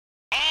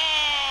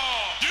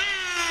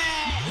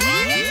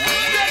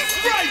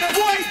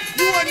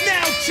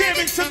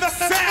the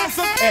sounds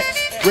of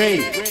X-Ray.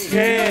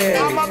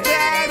 Yeah. I'm a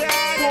bad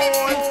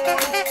boy.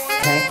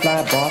 Tank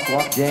fly, boss,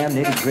 walk, jam,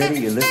 nitty gritty.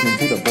 You're listening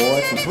to the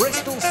boys from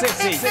Bristol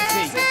City.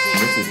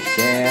 This is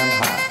Jam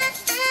Hot.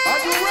 Are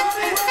you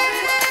ready?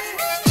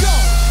 Yo,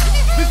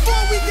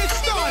 before we get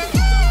started,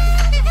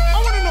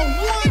 I want to know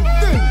one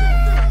thing.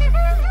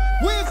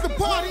 Where's the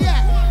party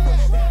at?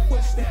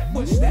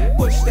 Push that.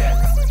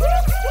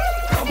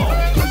 Come on,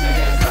 put your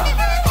hands up.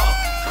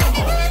 Come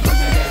on, put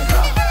your hands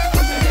up.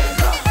 Put your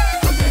hands up.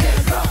 Put your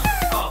hands up.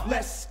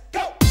 Let's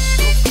go.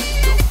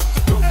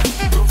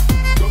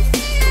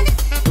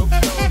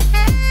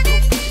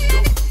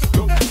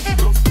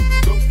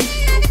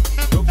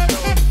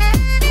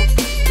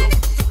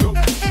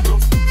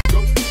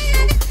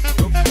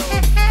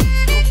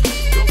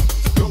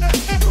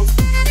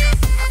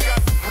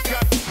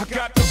 I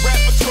got the rap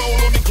patrol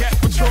on the cat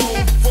patrol.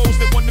 Foes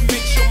that want to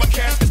make sure my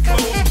cask is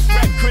closed.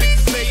 Rap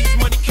critics that say he's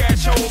money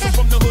cash holes. I'm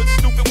from the hood,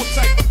 stupid, what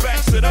type of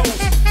backs are those?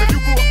 If you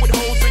grew up with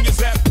hoes in your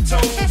zap and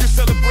toes, you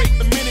celebrate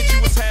the minute you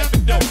was half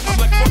and dope. I'm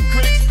like, fuck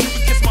critics, you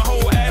can kiss my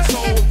whole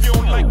asshole. If you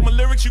don't like my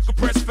lyrics, you can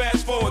press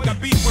fast forward.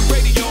 Got beef with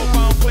radio, if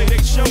I don't play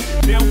they show.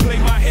 They don't play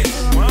my hits,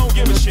 well, I don't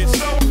give a shit.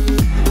 So,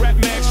 rap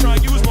mags try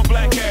and use my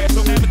black ass,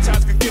 so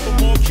advertisers could give them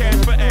more cash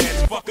for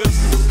ads. Fuckers,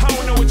 I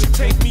don't know what you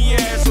take me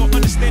as, or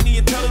understand the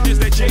intelligence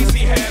that Jay-Z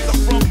has. I'm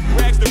from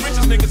rags to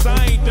riches, niggas,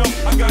 I ain't dumb.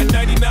 I got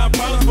 99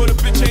 problems, but a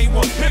bitch ain't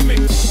one. Hit me.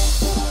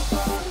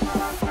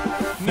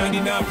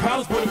 99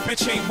 problems, but a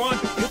bitch ain't one.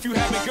 If you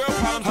having girl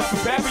problems, I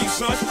feel bad for you,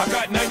 son. I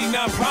got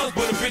 99 problems,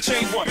 but a bitch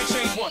ain't one.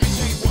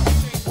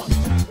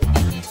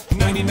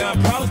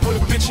 99 problems, but a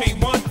bitch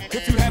ain't one.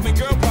 If you having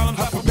girl problems,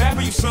 I feel bad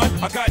for you, son.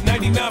 I got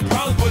 99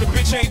 problems, but a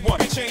bitch ain't one.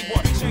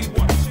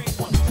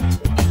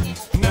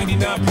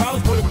 99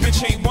 problems, but a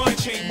bitch ain't one.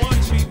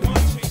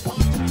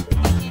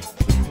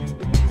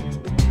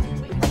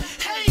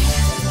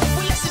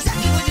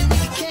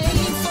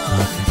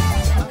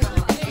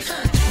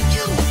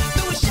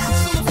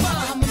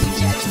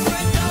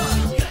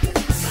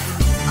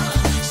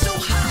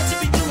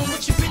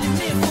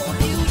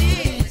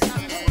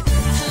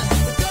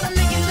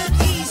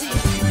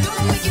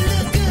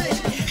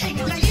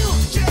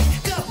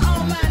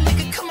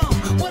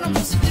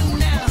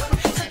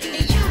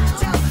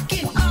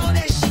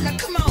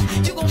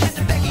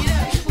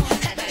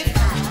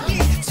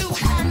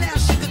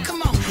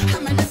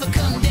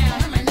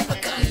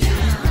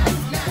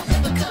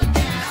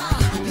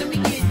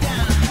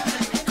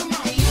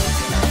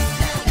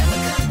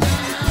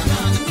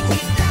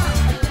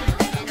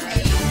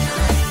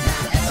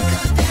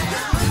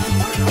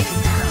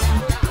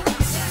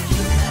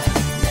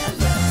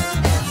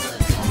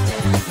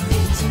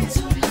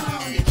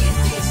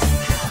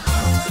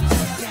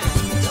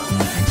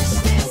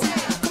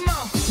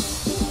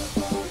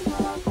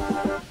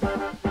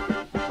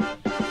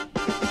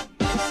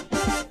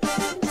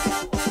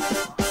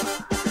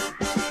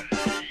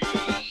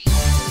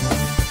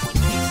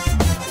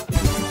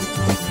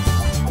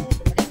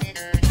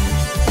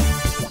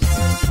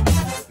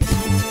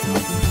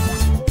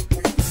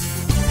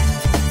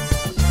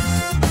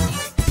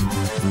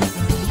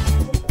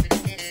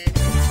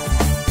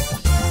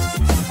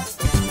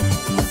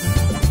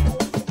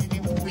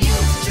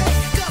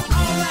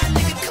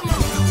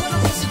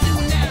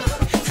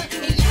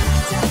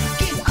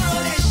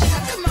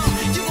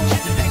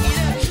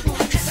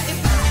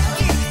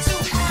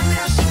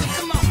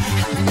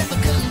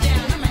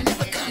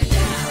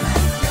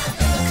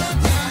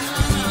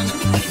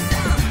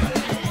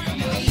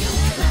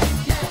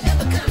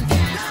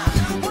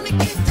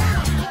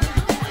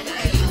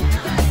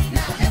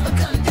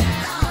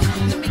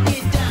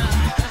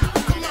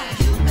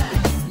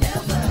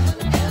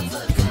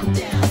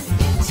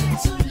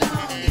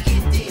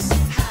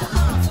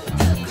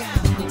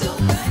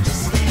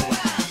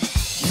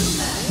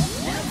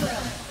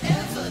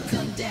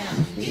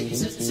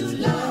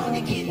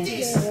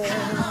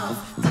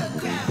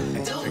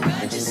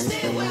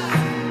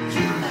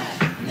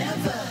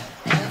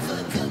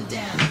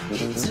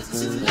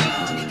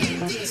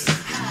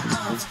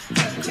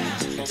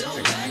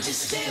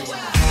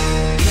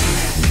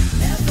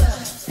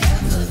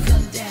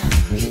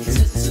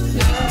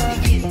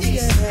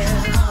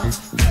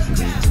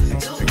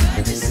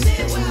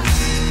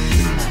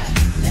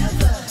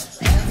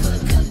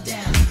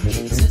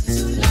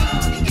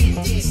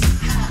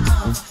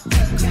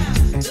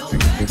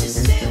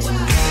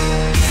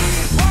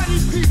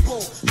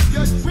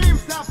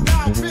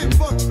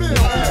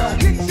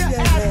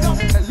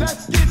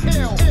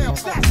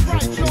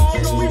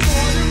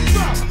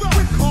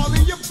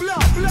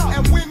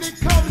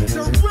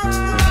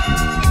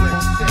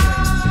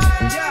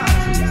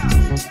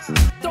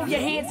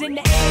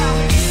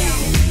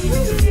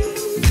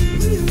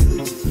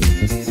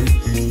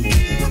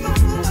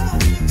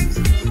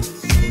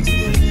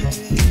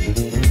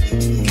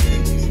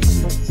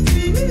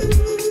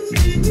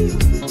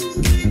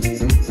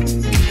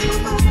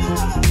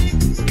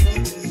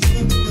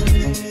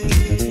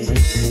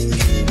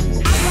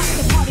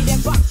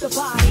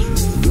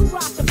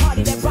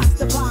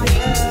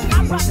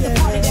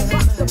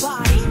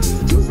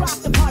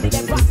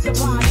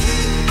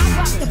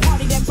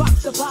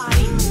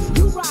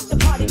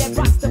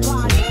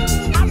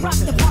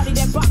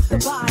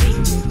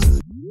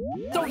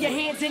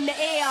 the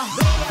air.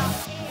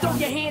 Throw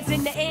your hands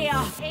in the air.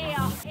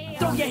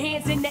 Throw your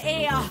hands in the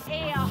air.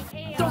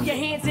 Throw your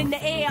hands in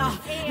the air.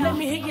 Let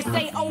me hear you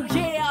say, oh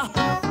yeah.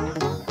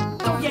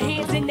 Throw your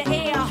hands in the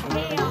air.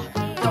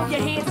 Throw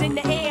your hands in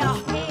the air.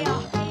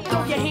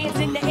 Throw your hands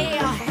in the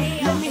air.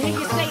 Let me hear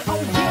you say,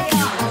 oh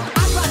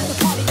yeah. I rock the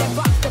party that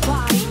rocks the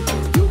body.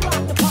 You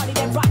rock the party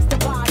that rocks the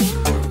body.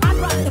 I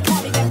rock the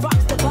party that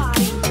rocks the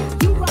body.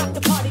 You rock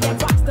the party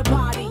that rocks the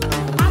body.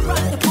 I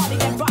rock the party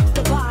that rocks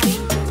the body.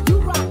 You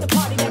rock the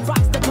party that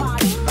rocks the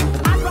body.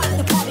 I rock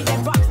the party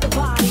that rocks the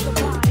body.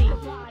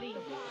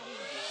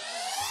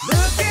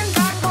 Looking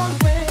back on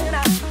when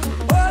I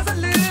was a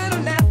little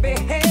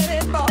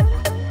nappy-headed boy.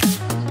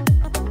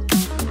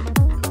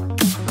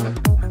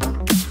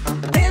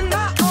 Then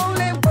my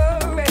only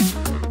worry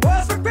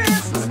was for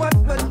Christmas what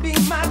would be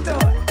my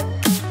toy.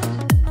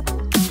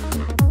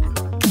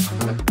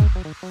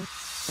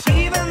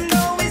 Even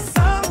though we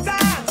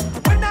sometimes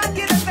would not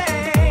get a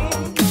thing,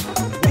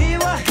 we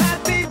were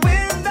happy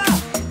when the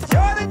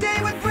joy the day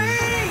would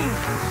bring.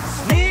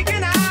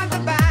 Sneaking out the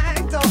back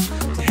door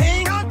to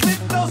hang out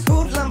with those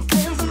hoodlum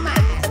friends of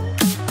mine.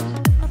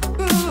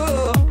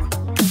 Ooh,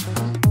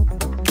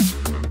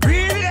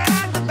 greeted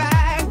at the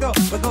back door,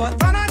 but though I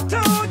thought I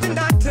told you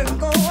not to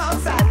go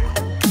outside.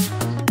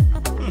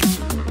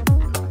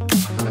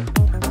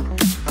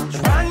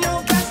 Trying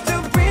your best to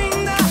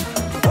bring the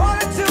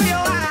water to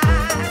your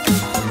eyes,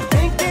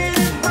 thinking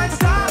it might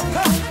stop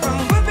her from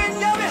whipping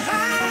you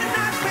behind.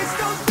 I wish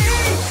those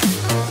things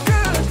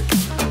could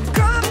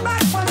come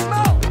back once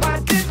more. Why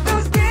did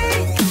those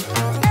things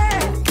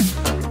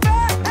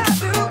have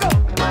to go?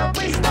 I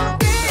wish those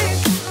things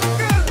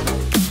could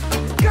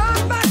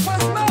come back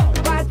once more.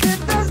 Why did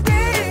those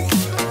things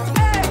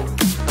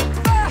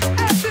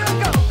have to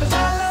go? 'Cause I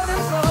love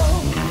them so.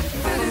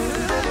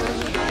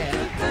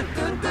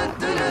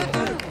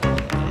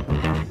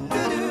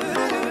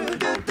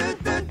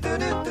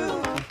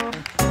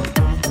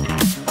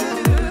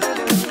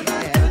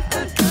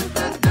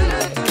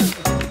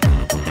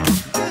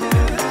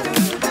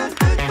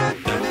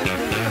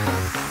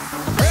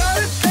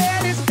 Brother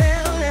said he's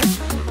down and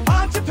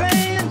aren't you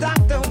playing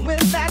doctor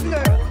with that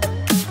girl?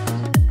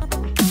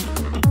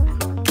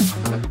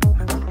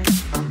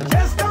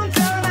 Just don't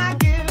tell her I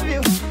give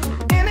you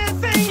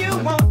anything you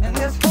want in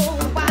this whole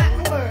wide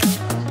world.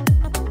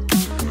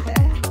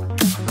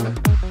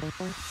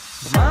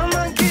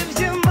 Mama gives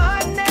you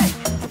money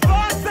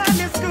for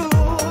Sunday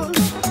school.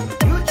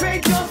 You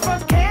trade yours for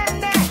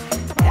candy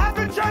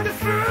after church is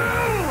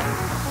through.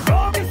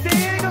 Smoking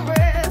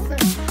cigarettes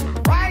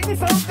and writing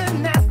something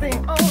nasty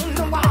on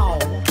the wall.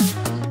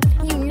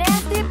 You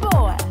nasty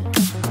boy.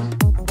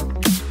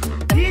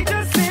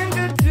 Teacher send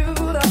you to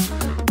the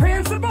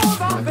principal's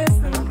office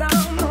and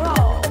down the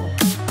hall.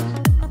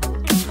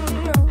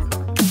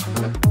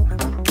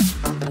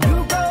 You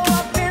grow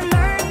up and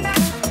learn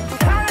that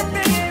kind of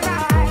thing ain't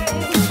right.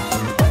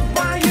 But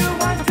while you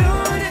are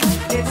doing it,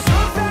 it's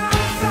something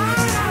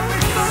outside. I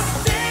wish those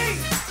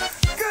things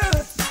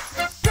could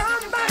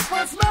come back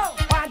once more.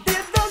 Why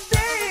did those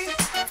things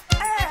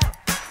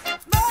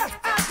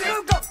have to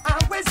go? I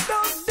wish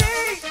those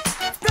things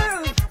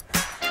could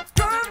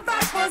come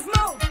back once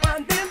more. Why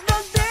did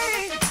those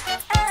things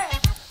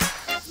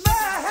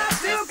have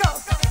to go?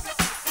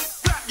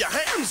 Clap your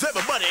hands,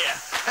 everybody,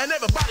 and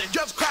everybody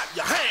just clap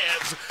your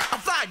hands.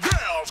 Fly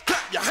girls,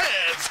 clap your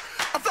hands.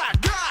 Fly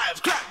guys,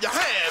 clap your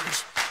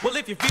hands. Well,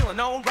 if you're feeling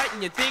alright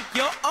and you think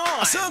you're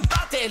on,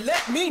 Somebody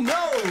let me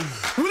know.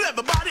 Will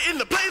everybody in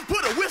the place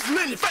put a whistle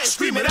in your face?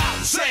 Scream it out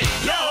and say,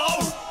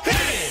 yo,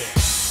 hey!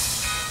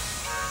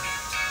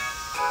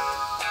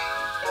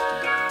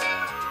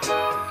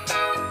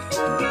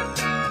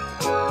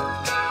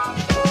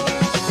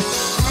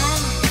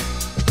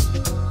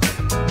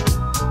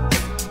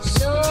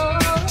 So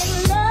in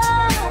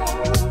love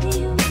with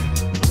you.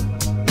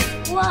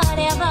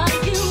 Whatever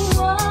you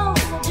want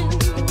to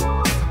do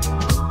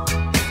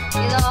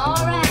is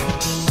alright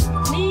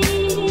with me.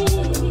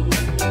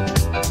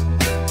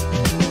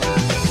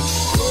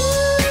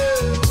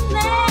 You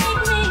make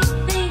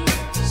me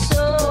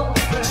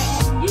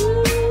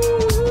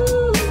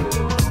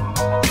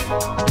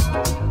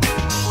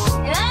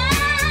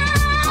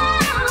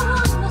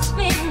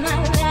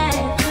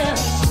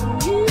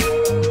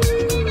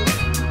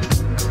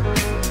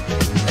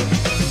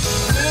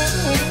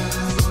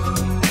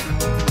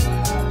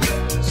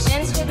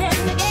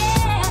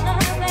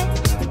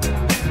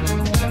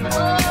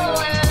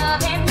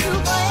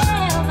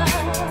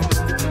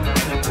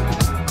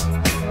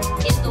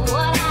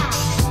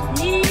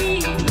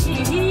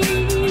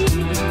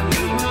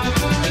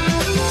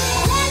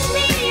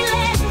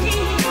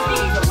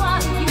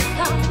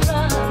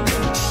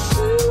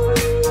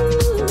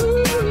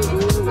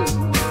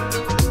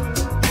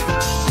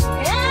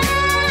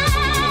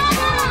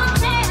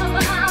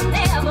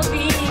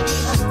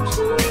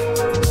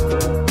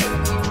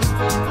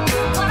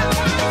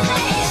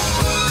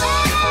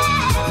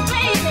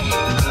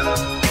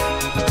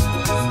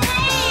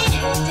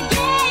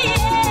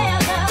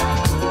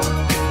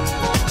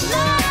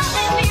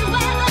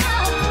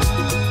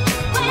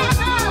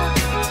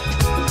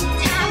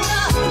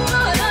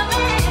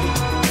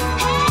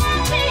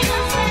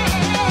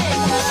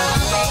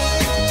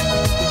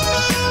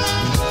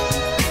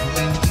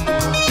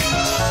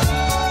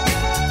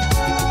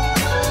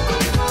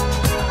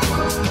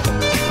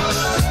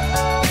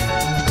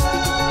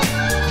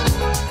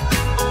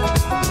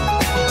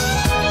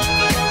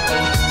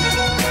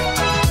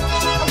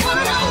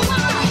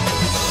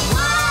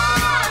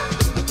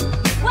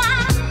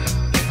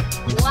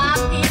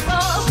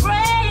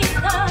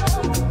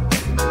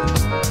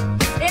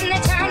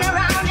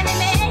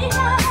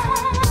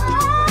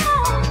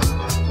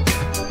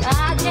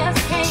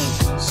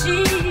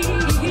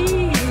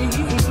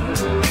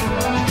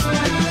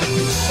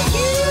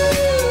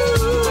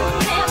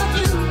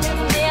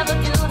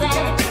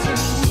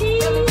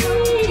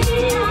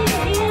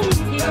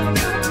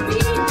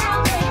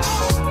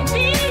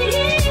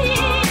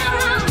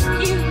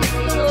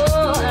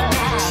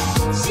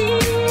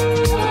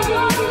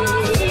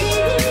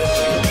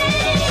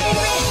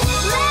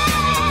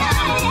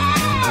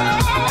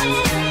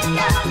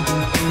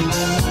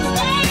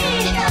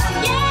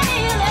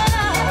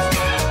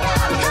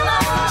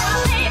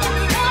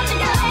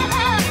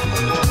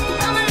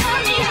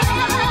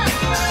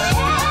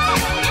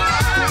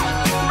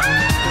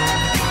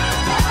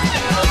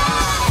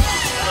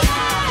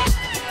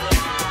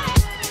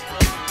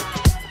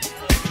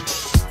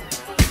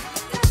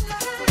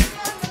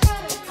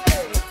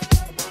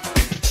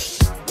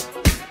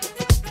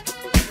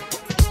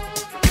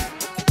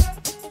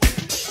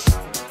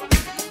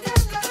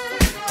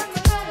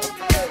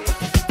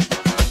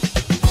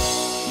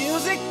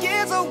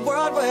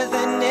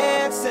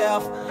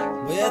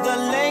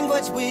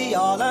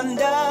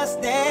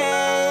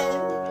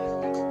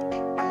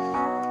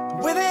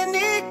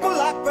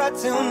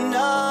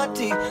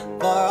opportunity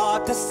for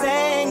all to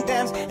sing,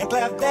 dance, and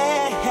clap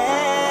their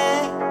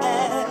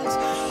hands.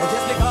 And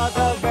just because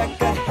the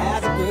record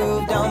has a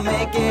groove, don't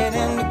make it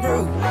in the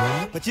groove.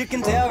 But you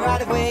can tell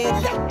right away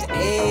left to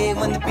A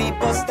when the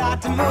people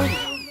start to move.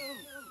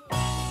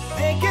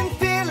 They can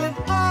feel it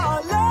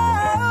all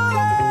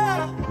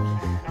over.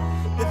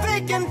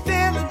 They can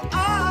feel it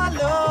all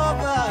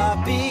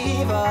over,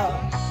 people.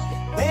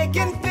 They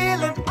can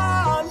feel it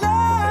all over.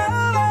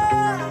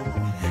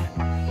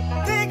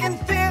 They can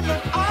feel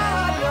it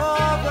all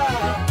over,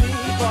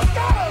 people.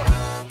 Go!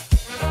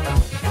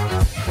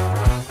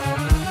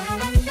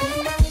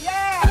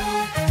 Yeah!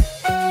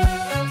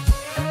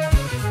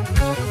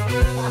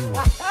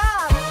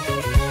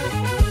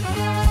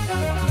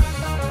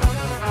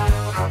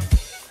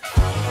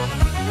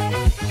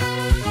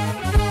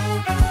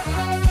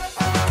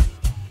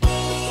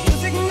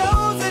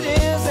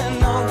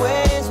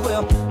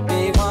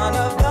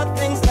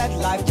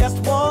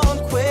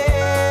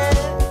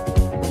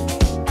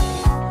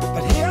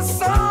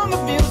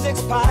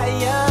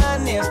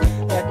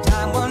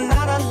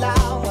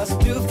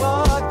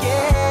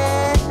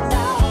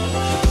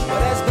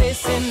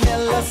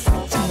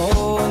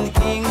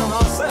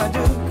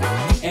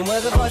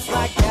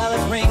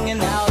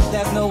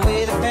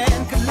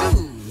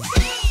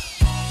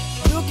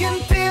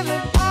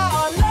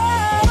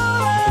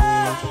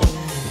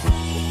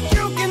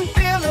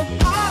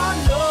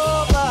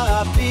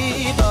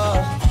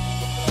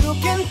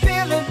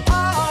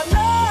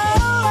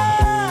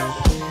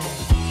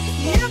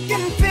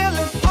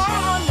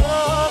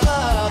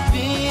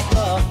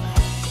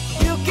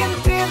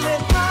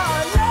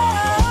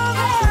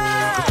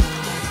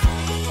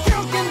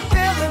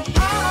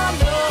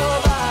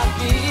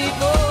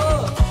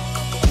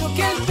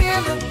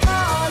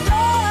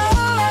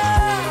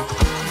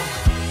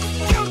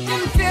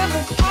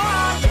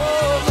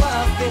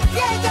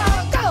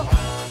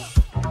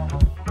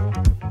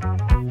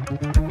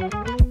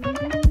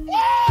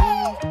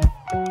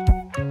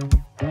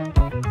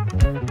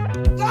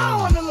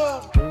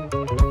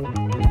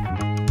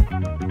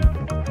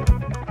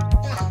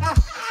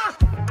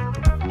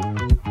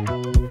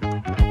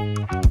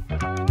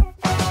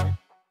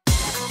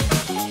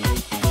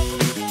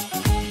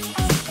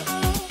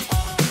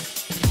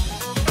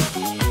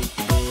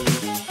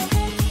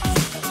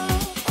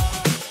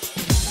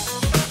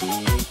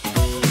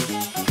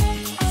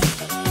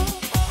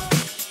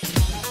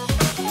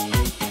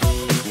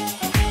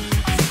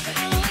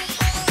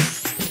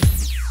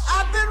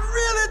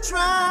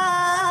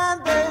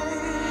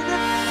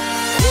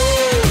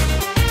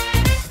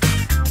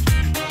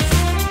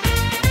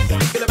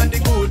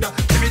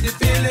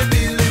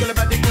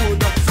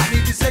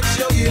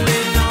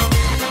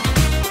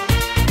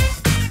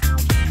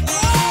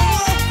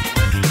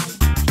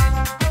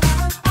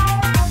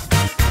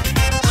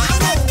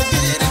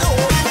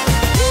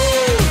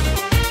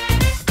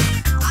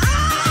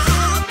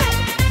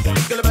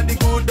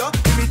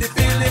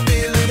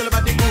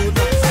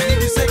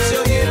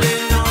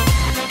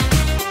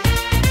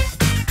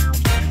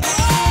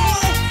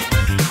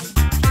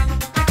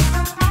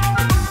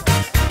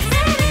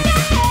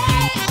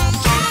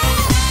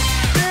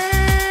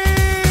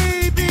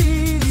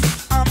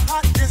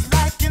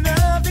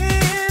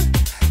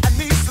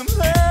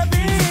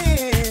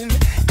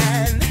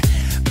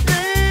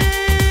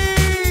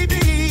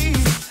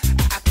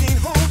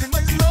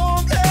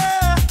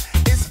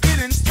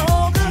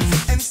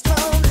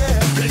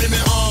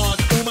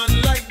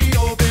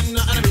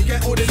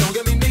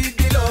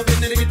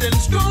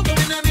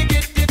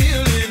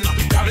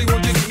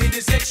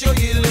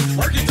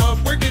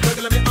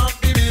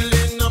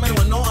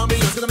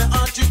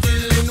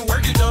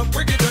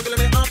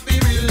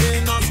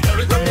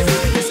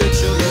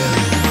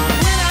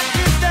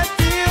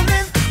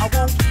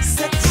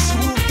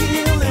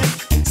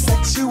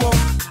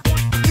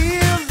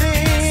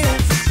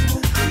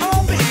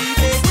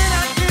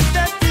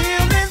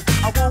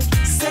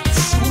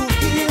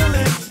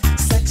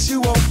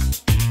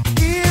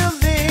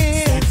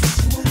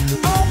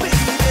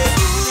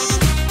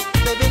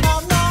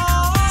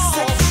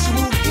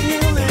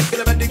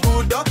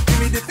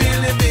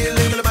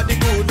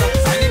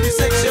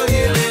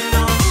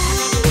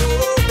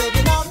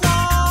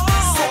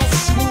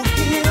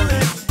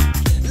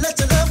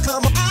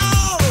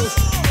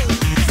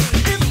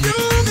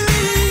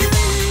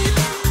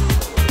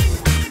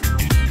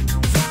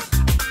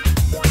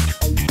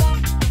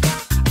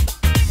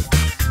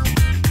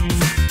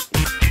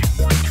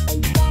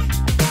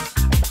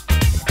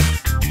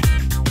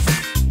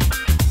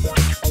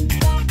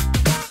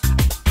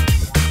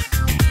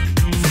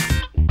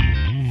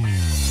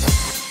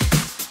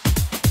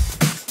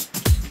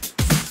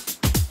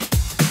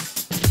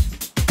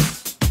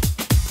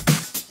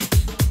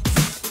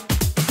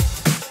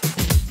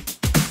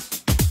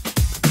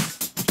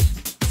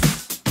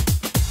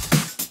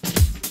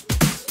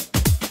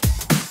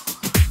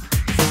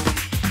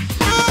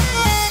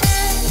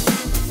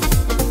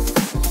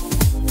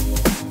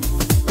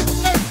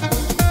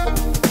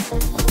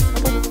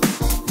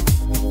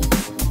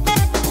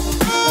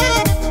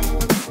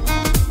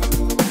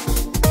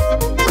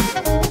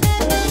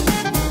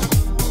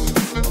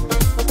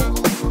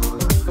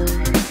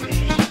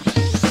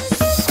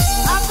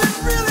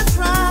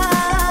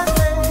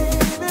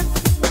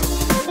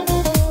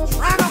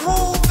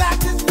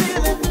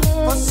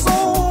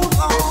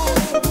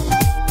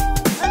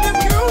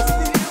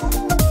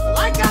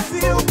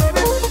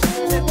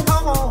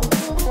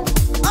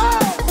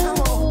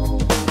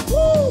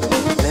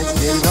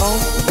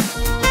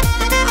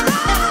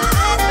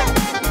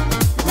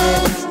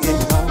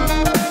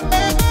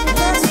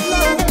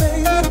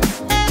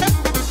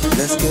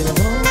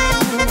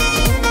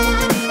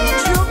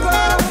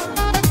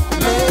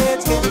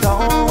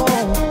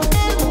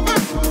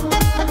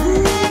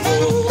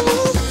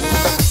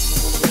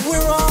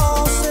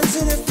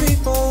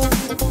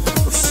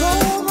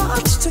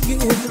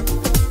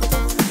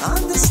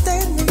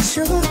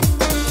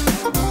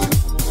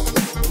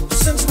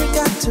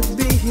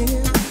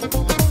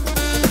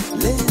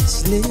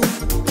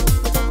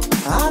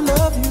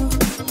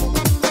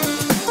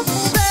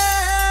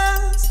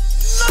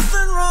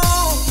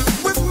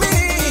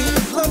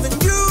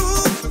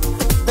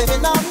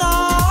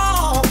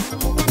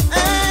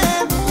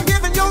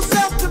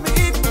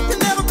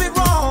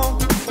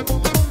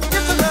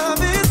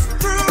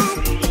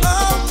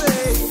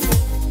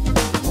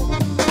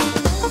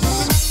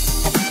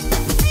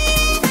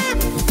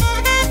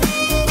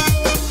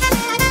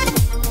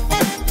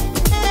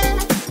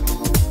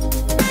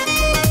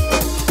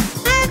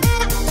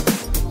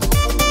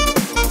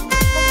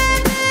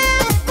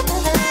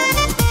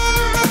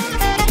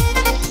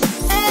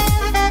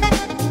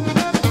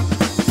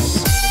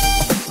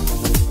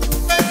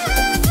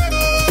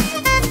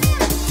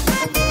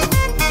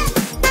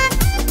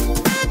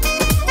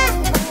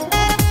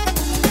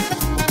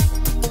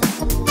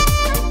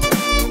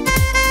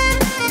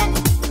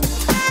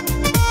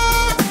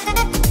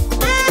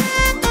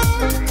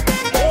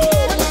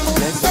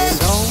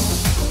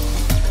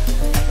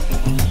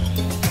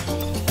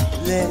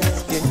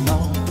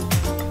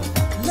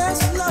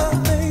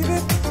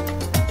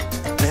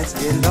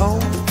 it low.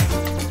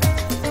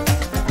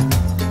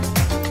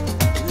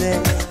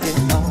 Let it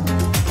know.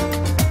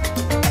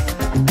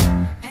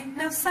 Ain't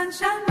no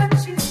sunshine when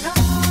she's gone.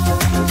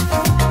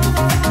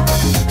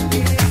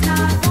 It is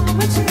not home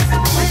when she's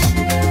away.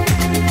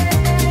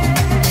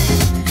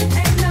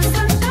 Ain't no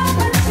sunshine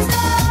when she's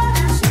gone,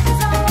 and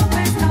she's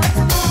always not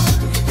alone.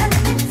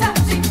 Anytime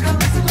she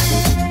goes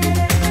away.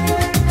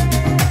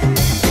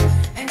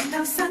 Ain't no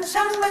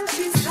sunshine when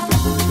she's gone.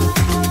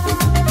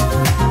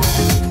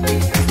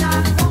 It is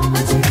not home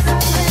when she's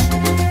away.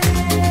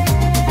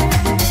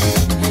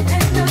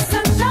 Ain't no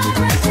sunshine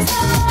when she's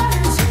gone,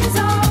 and she's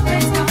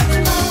always not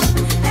alone.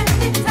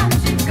 Anytime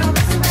she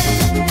goes away.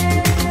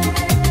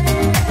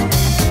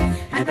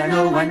 And I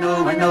know, I know,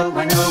 I know,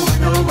 I know, I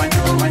know, I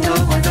know, I know,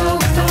 I know,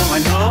 I know, I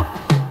know.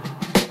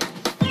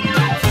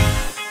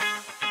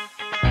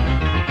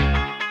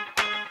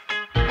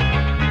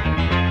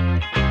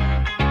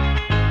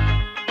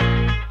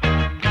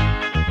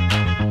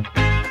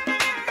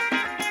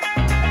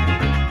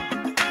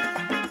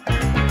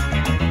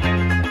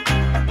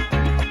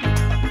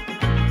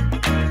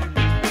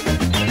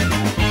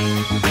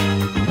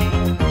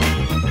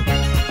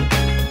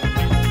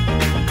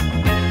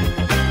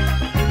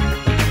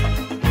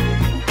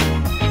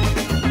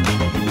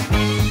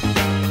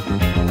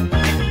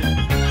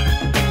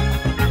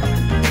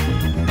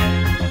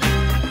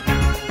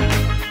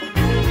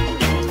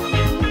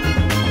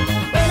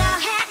 When I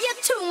had you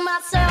to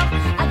myself,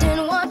 I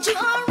didn't want you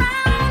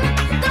around.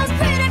 Those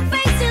pretty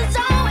faces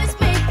always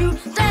make you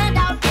stand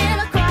out in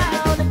a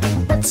crowd.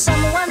 But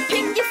someone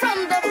picked you from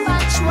the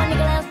bunch. One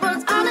glance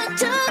was all it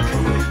took.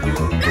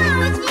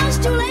 Now it's much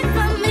too late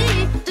for me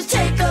to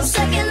take a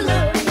second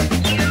look.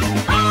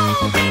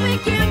 Oh, baby,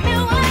 give me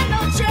one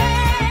more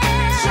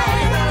chance.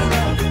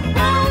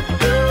 Won't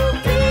you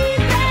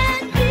please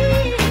let me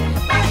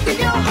back in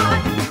your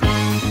heart?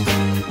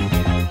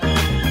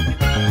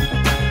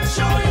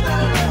 Show you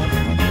that love.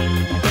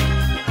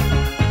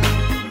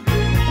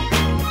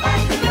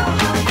 Back in your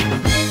heart.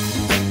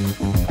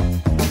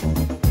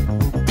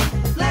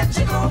 Let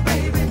you go,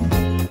 baby.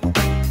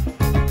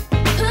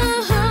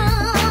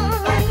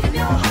 Back in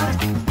your heart.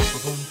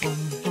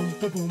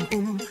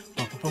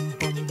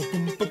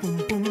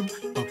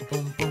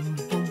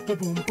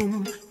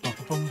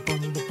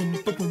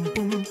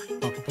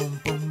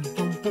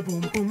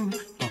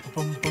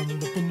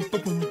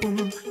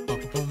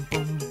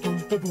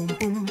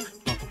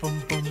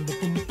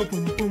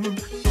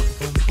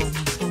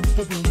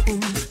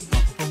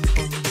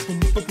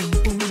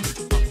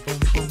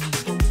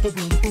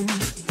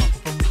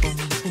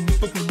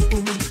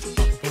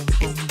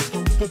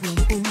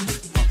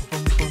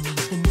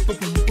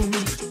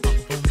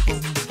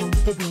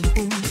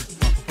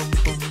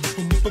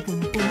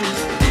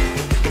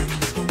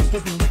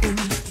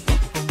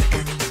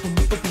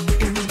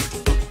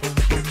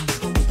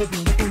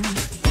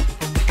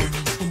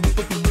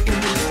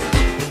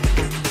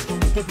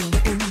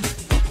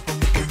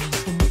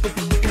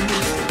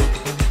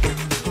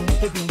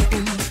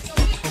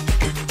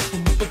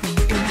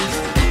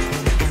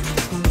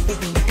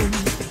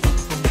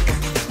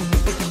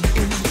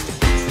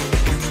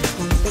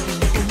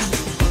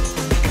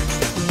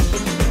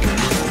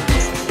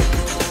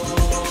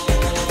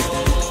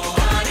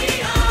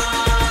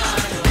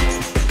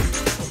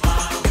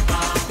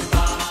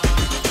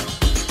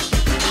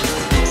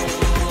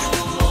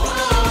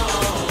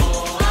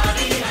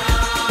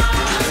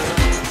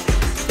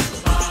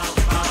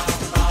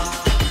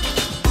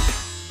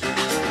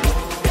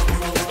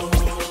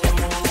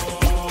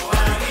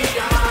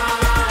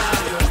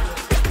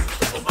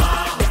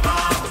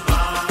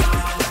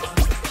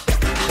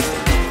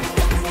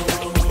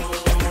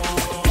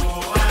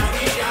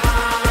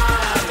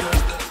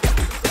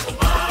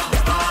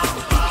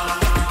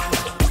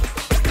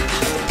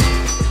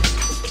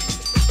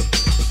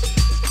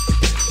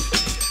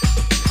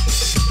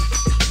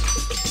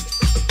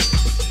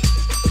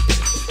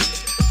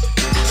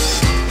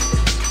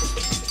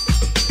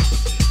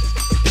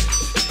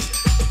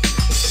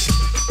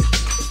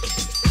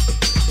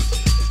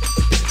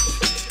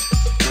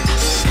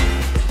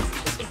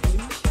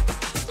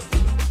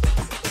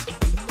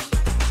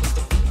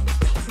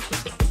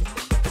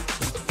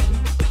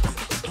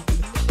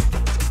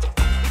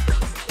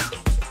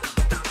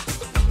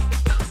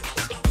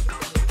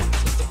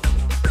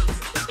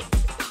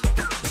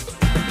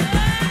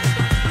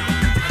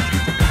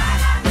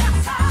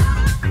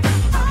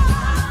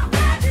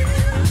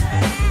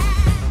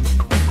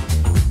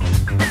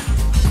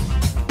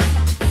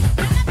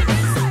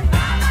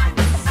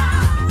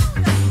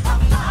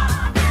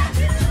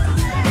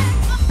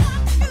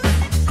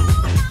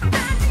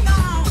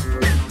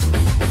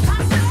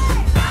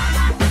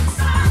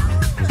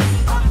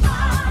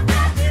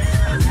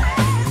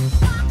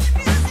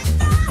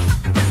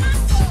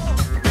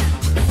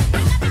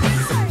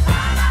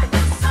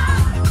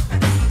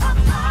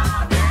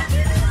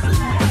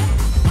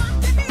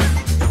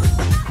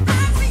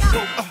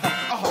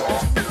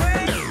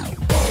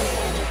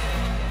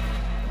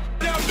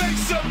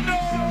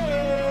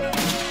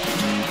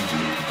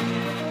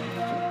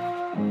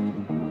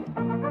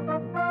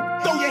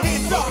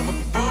 hands up.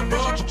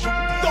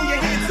 Throw your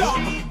hands up.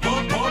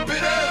 Pump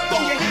it up.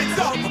 Throw your hands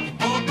up.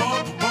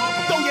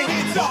 Throw your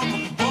hands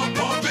up.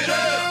 Pump it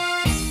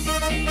up.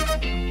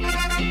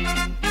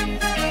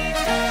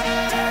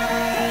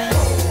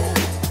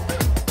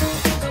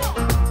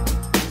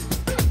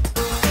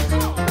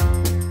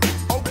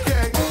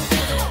 Okay.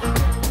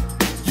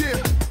 Yeah.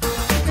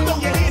 Throw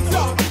your hands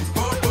up.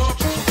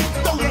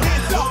 Throw your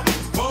hands up.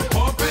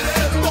 Pump it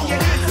up. Throw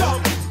your hands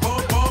up.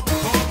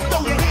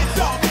 Throw your hands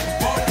up.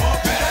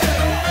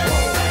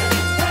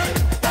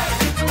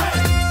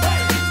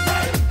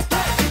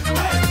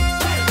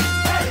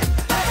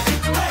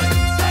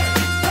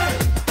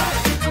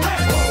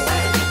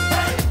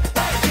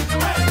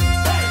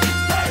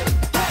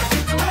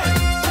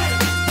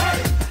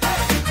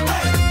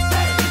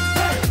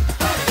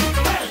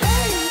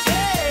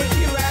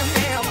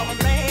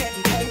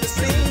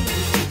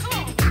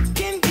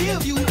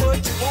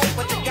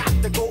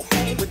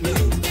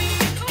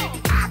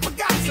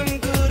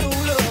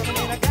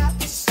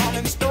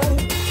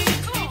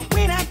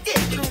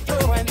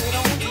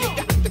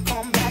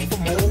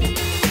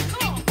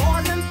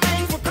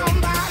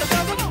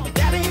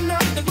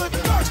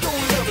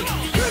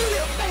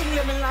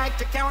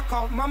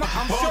 Mama,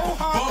 I'm so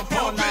hard to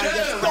count now.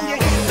 Yes, Throw your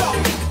hands up.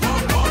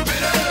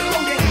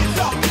 Throw your hands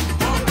up.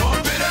 Throw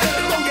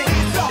your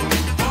hands up.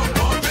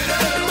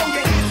 Throw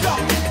your hands up.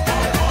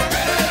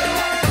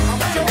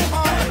 I'm so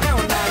hard to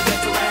count now.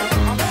 Yes,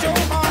 I'm so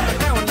hard to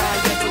count now.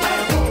 Yes,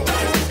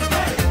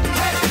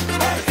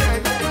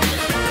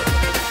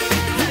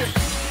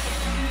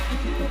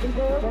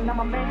 and I'm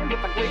a man with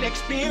a great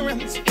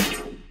experience.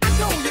 I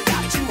know you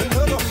got you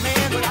another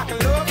man, but I can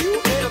love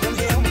you better than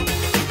him.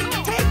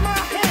 Take my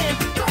hand,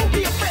 don't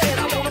be afraid.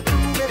 I wanna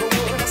prove every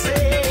word I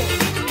say.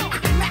 I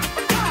can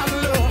advertise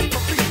love for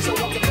free, so I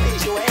can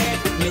place your ad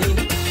with me.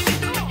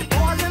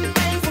 Boys and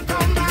things will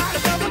come by the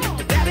dozen.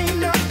 That ain't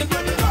nothing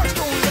but the Lord's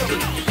gonna love it.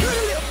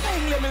 Pretty little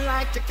thing living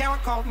like to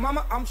count, cause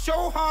mama, I'm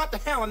so hard to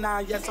hell now.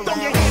 Yes, I Throw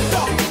your am. hands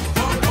up.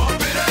 Throw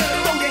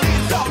your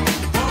hands up.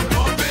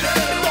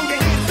 Throw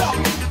your hands up.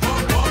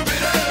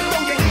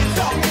 Throw your hands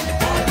up.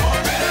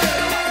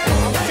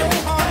 I'm so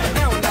hard to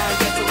hell now.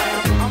 Yes, I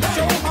am. I'm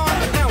so hard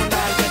to hell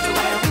now. Yes, I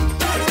am.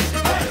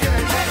 Throw your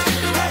hands up.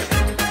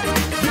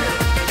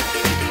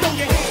 Throw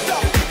your hands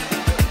up.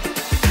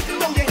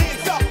 Throw your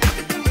hands up.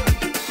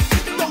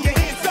 Throw your hands up. Throw your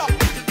hands up.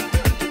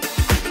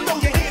 Throw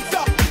your hands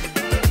up.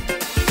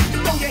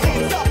 Throw your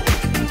hands up.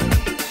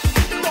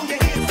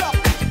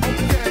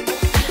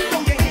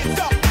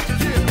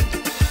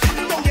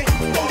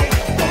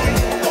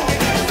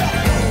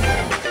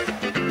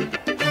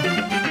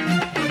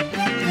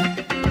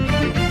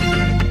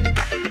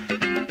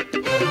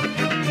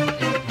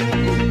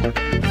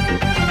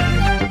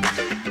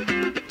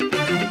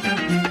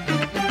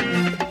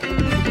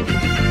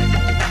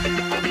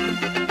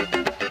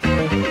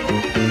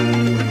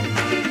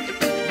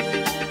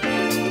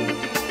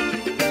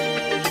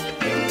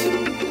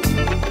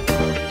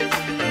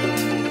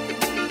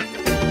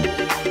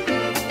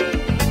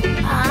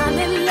 I'm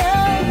in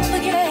love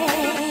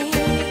again,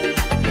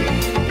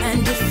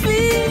 and it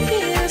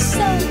feels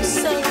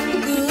so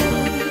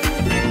good.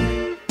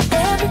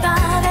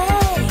 Everybody,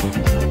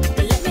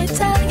 let me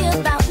tell you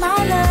about my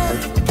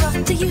love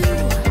brought to you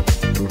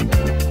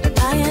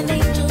by an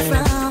angel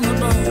from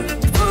above,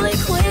 fully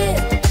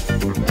equipped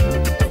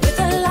with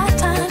a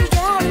lifetime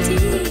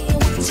guarantee.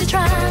 Once you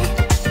try,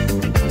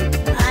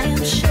 I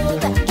am sure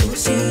that you'll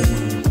see.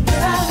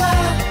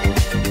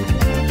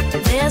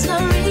 There's no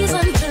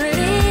reason to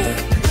live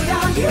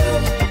without you.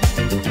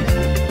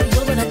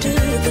 What would I do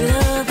with the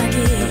love I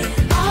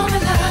give? All my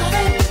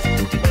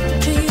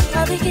loving to you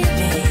I'll be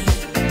giving,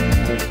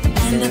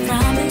 and I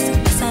promise,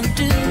 yes I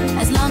do,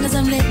 as long as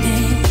I'm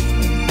living.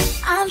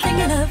 I'm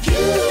thinking of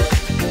you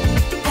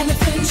and the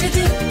things you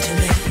do to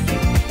me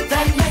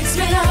that makes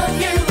me love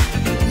you.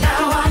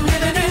 Now I'm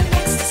living in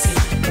ecstasy.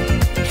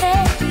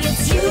 Hey,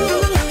 it's you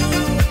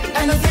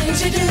and the things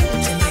you do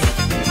to me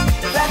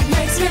that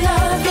makes me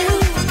love you.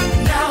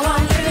 Now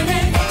I'm living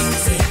in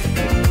ecstasy.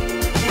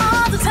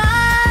 All the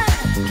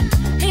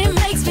time, he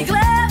makes me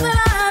glad that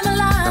I'm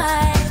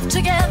alive.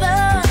 Together,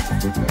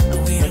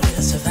 we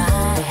will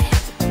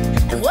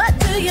survive. And what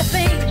do you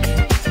think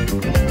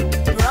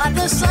brought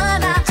the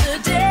sun out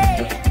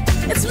today?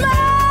 It's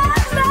my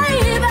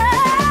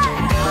baby.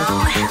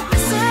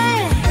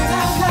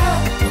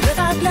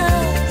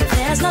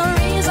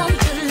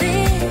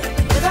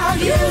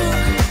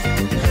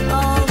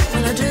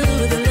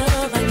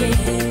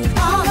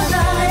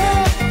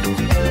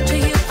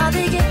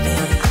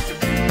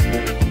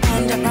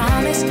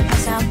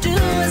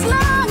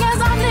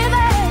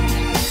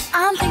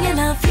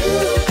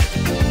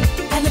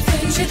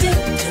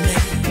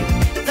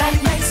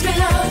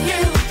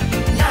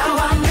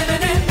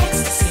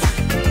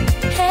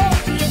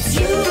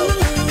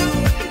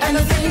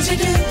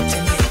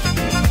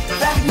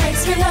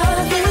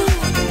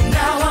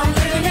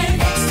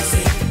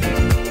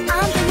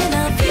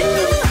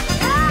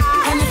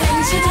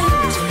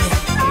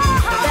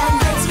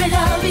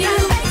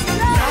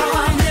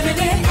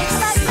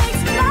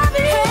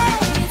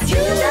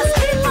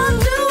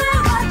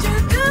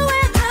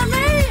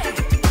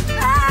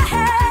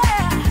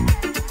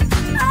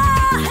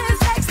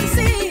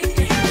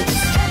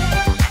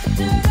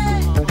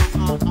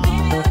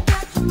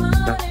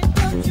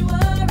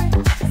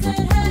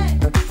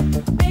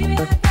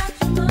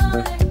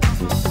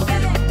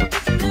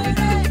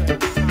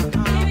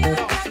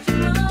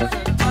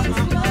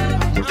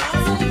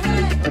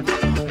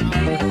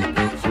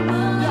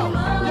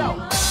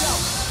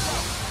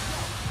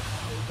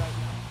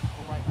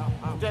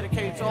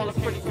 all the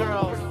pretty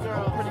girls,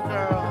 all the pretty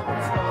girls.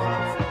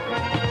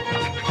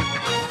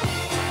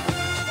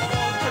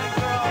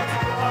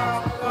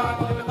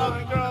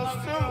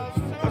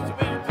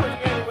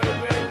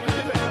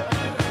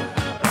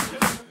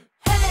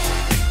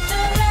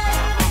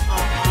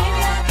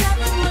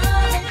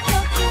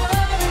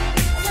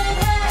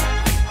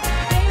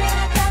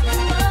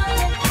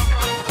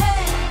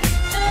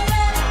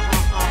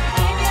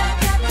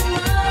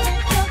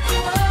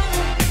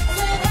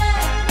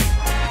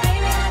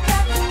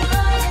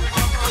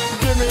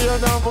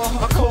 Number,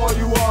 I call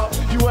you up.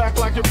 You act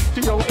like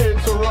you're your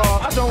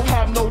I don't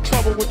have no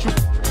trouble with you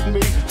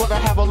me, but I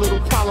have a little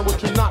problem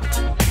with you not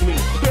me.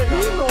 Baby,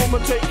 you know I'ma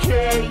take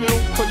care of you,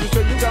 cause you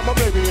say you got my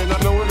baby and I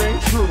know it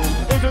ain't true.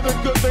 Is it a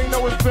good thing?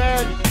 No, it's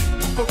bad.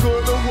 For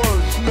good or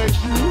worse,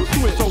 makes you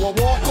switch. So I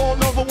walk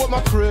on over with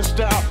my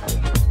crystal.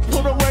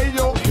 Put away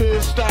your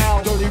kiss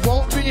style. Dirty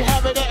won't be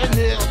having it in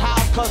this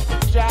house,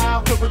 cause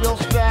child, cover your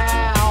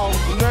style.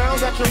 Now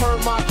that you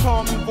heard my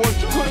charming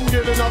voice, you couldn't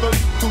get another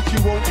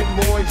Gucci won't get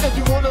moist. If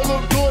you wanna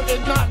look good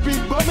and not be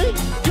bummy,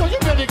 yo, you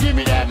better give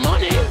me that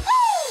money.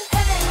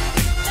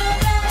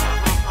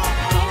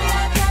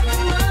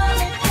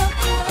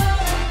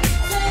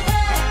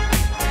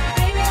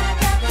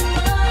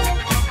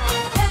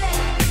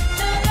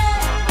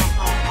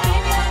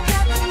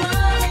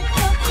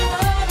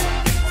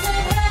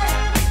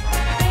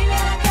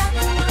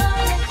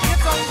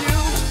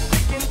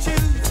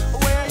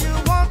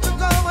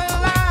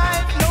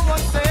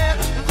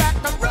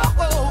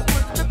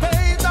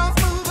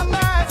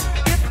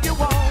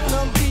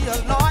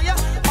 Lawyer,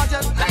 or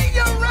just lay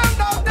your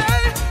round all day.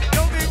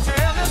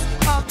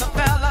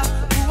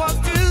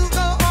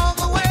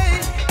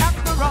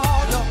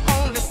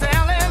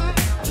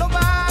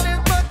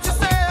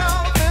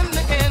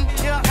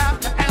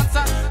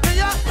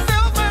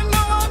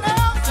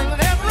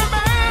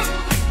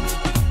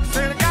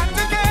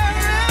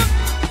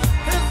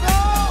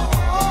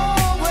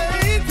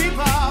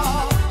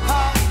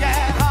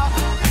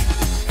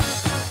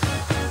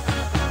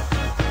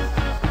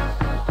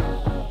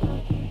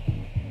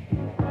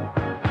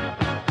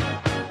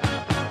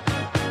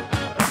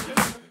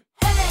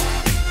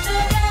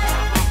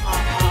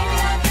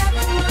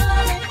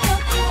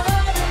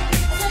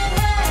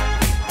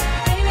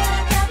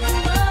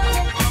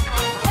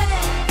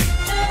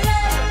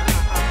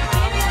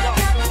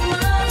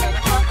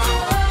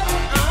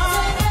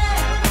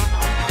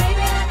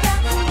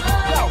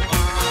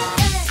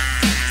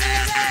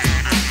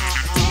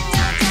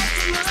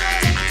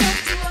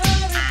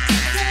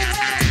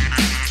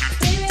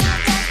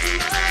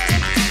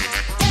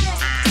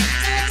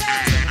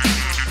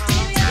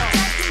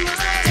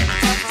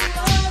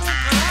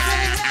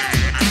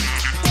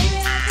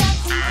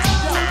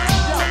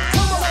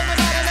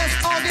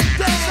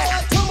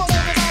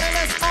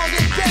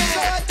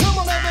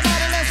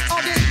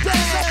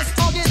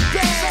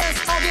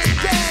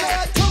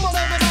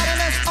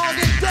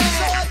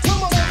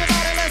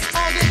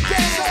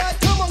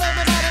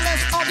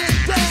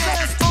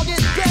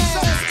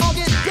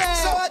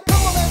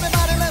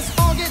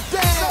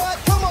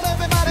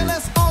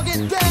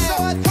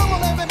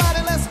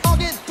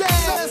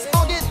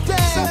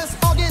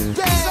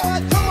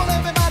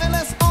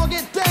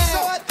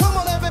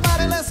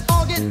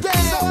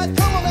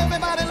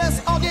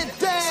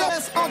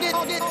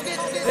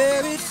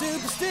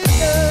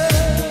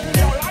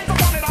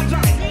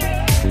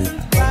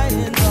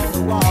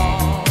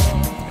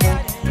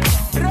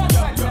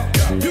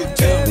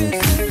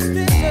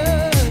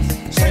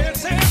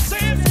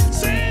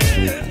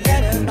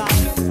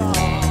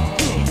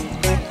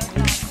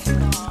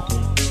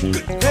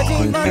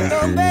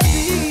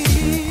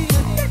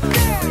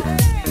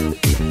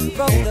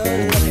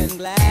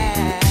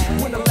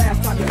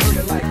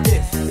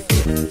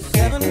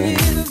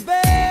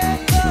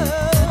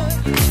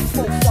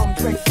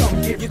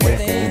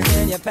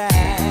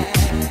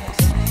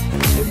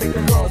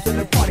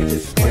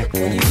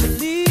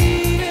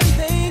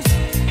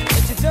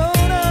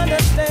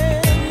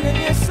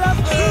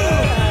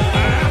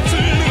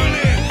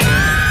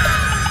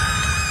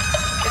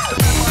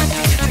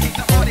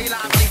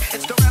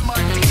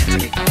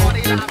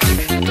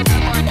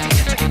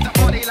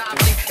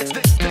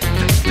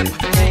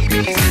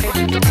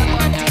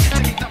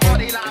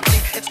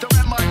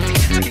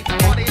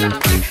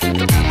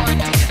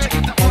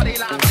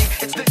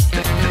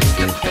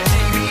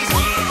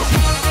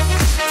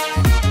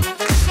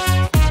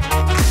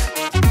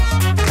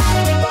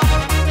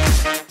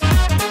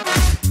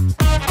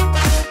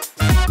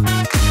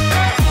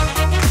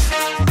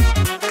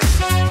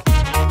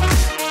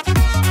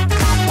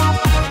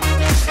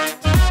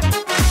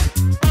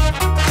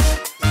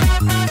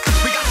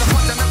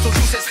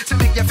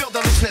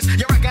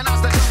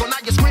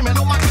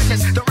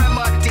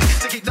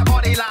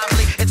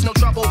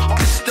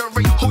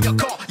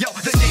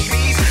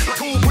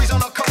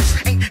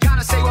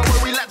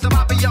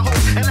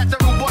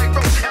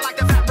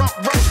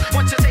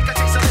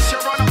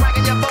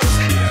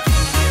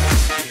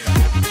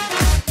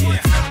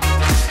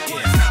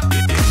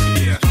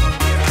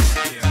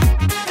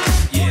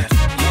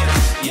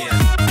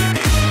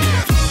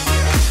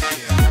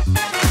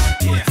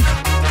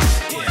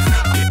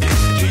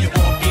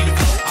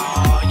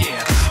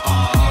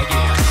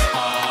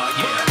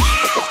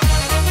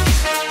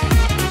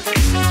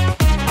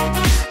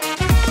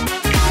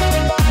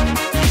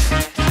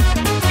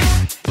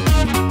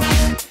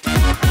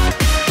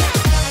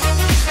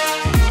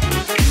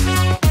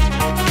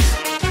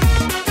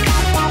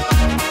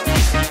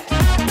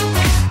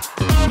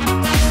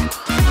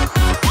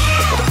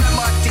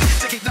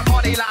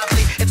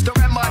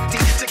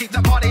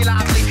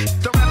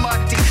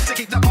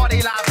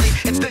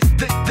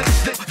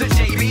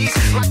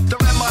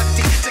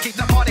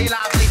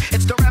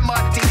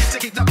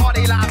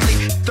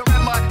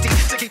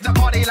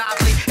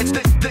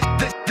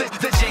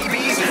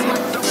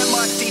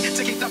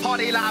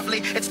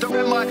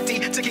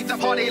 to keep the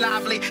party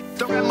lively.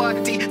 The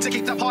remedy to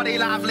keep the party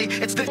lively.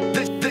 It's the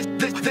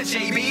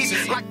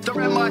JBs. Like the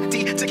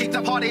remedy to keep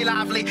the party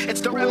lively.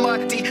 It's the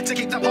remedy to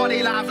keep the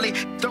party lively.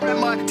 The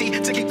remedy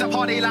to keep the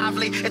party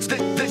lively. It's the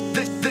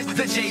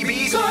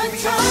JBs. Good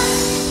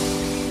times.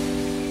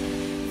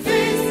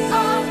 These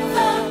are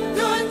the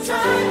good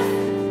times.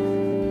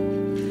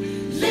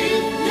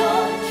 Leave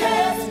your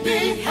cares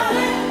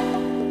behind.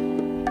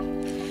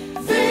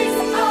 These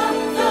are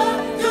the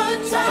good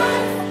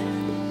times.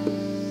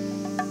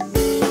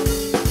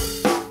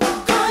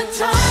 Good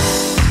times.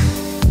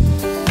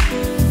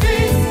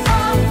 These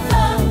are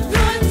the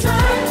good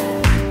times.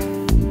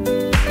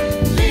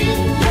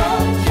 Leave your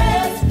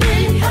cares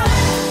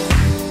behind.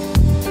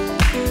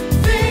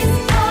 These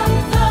are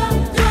the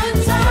good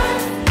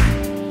times.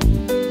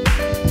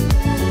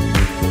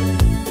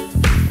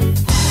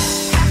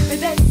 Happy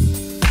days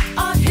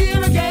are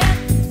here again.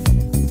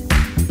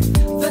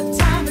 The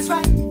time is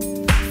right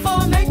for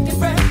making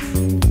friends.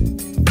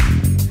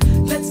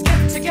 Let's get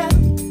together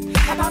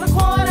about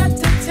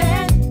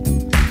 9:45.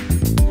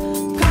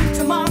 Come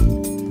tomorrow,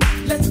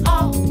 let's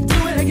all do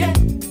it again.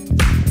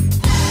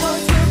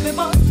 Boys will be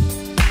boys,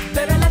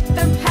 better let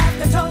them have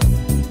their toys.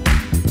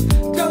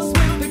 Girls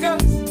will be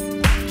girls,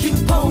 keep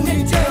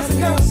ponytails and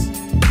curls.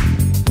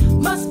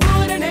 Must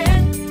put an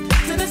end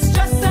to the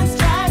stress and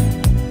strife.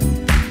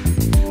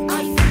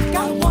 I think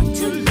I want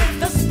to live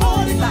the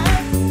sporty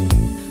life.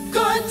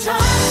 Good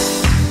times.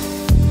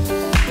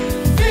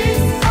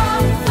 These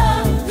are the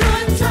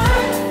good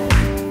times.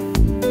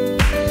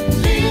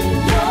 Leave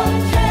your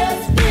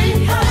cares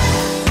behind.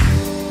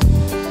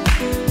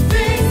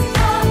 These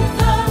are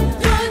the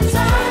good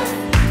times.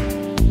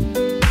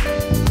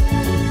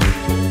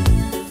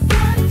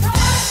 Good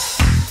times.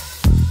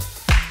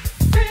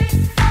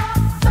 These are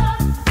the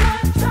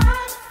good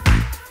times.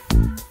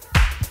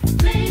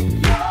 Leave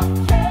your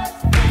cares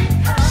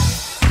behind.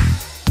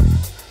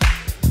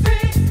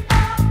 These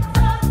are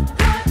the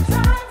good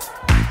times.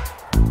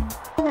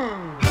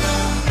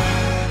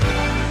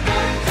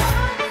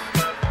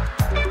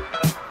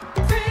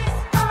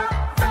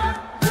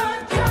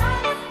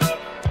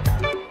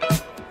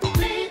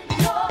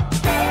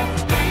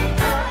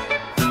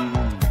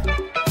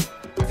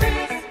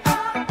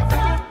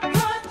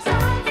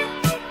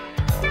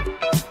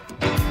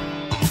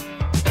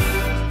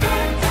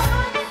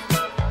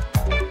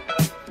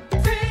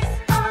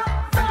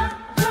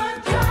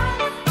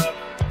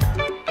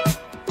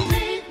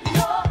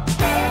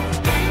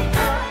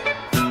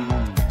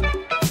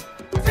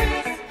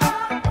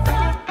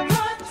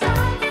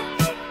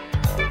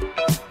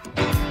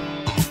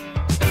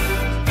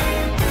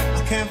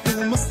 I can't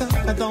fool myself,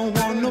 I don't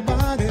want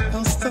nobody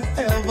else to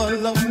ever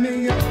love me.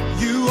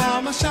 You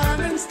are my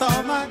shining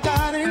star, my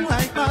guiding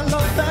light, my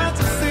love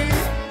fantasy.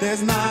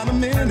 There's not a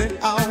minute,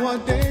 hour,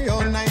 day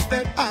or night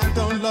that I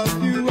don't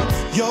love you.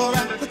 You're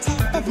at the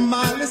top of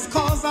my list,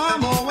 cause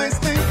I'm always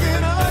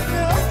thinking of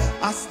you.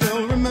 I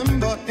still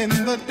remember in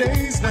the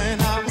days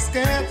when I was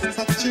scared to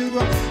touch you,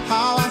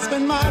 how I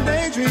spent my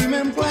day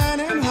dreaming,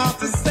 planning how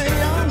to say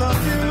I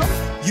love you.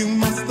 You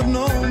must have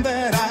known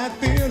that I had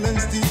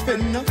feelings deep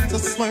enough to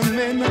swim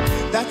in.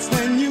 That's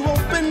when you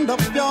opened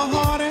up your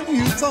heart and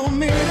you told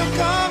me to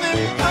come in.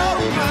 Oh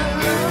my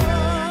love,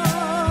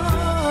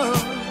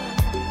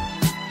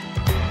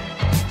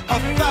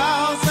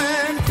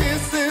 1,000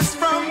 kisses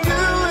from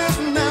you is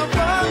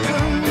never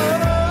too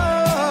much.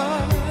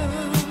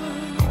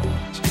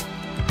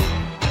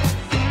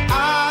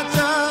 I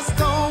just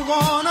don't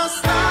wanna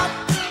stop.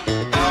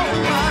 Oh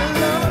my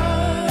love,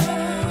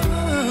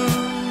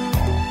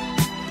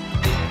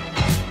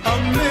 a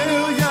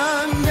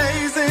million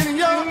days in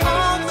your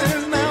arms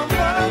is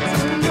never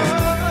too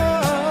much.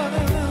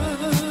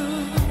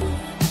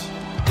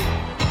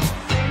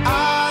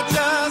 I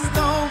just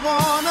don't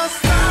wanna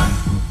stop.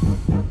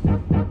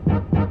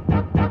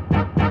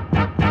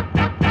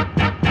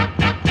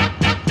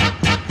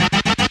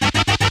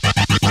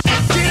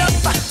 Get up,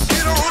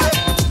 get on up,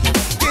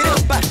 get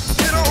up,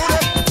 get on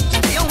up,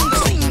 stay on the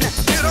scene.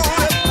 Get on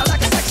up,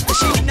 like a sex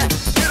machine.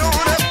 Get on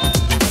up,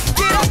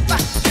 get up,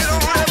 get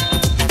on up,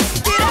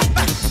 get up,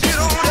 get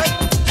on up,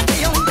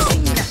 stay on the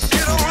scene.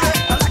 Get on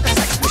up, like a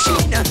sex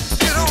machine.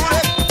 Get on up,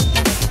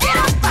 get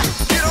up,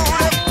 get on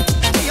up,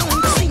 stay on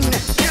the scene.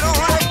 Get on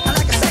up,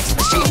 like a sex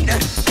machine.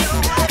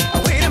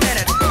 Wait a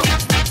minute.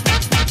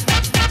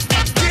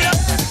 Get up,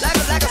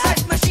 like a sex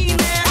machine,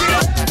 man. Get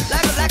up,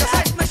 like a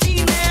sex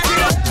machine, man.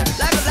 Get up,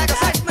 like a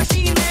sex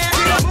machine, man.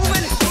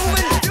 Moving,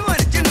 doing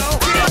it, you know.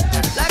 Get up,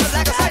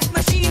 like a sex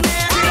machine,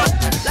 man. Get up,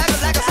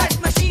 like a sex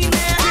machine,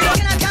 man.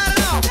 Can I count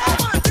it off?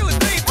 1, 2,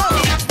 3, 4.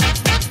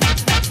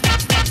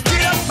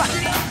 Get up.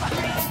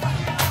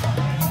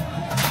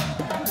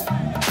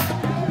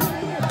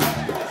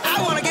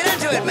 I wanna get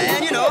into it,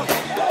 man. You know.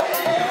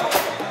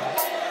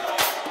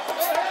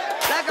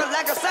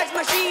 Like a sex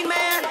machine,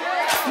 man.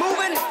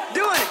 Moving,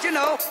 doing it, you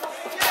know.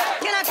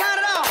 Can I count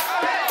it off?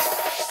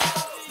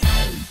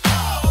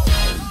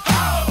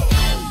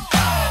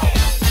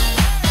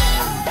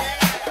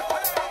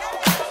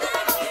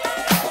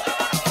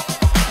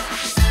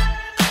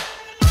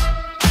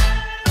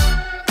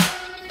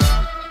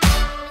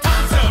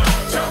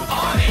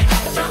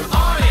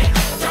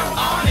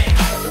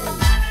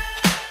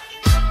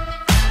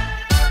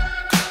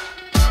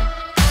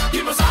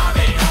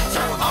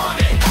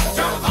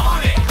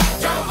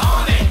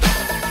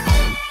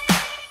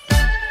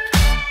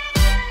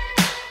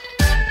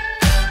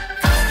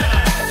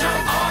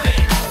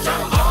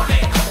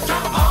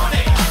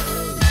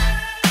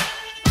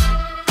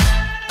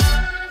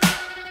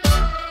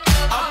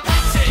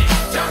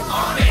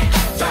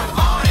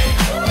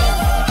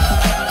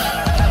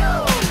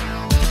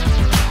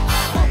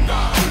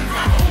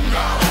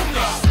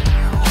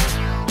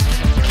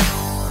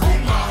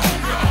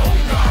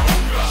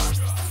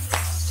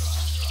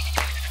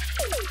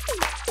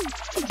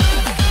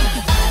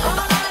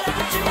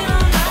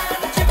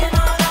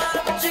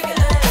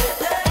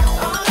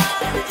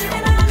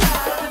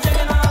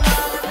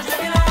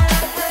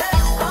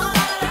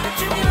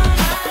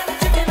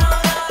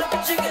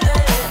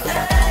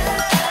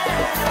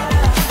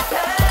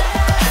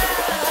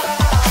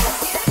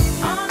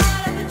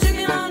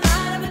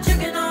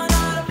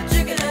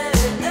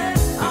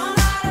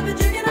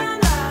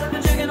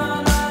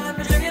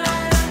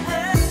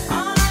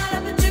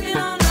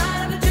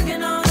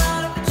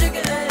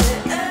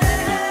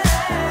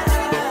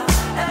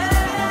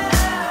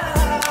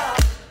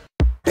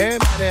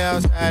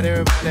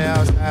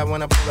 ride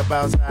when I pull up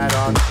outside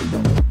all night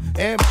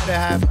though. Everybody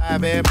high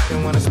five,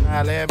 everybody wanna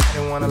smile,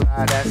 everybody wanna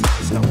lie, that's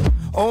nice though.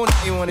 Oh,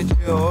 now you wanna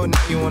chill, oh,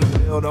 now you wanna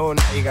build, oh,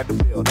 now you got the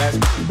bill, that's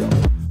cool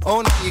though.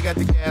 Oh, now you got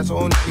the gas,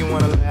 oh, now you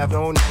wanna laugh,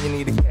 oh, now you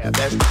need a cab,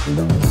 that's cool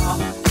though. All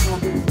you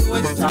want to do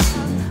is talk,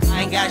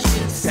 I ain't got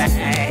shit to say.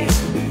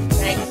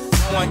 Hey,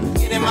 no one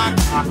get in my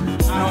car,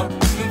 I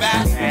don't come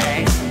back,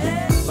 hey.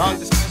 Long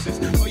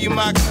distances, oh, you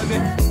my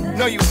cousin?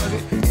 No, you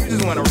wasn't. You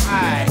just wanna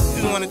ride.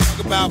 You just wanna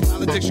talk about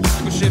politics,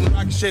 Chicago shit, and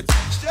rocket shit.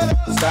 Shut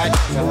up.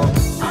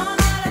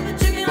 Side.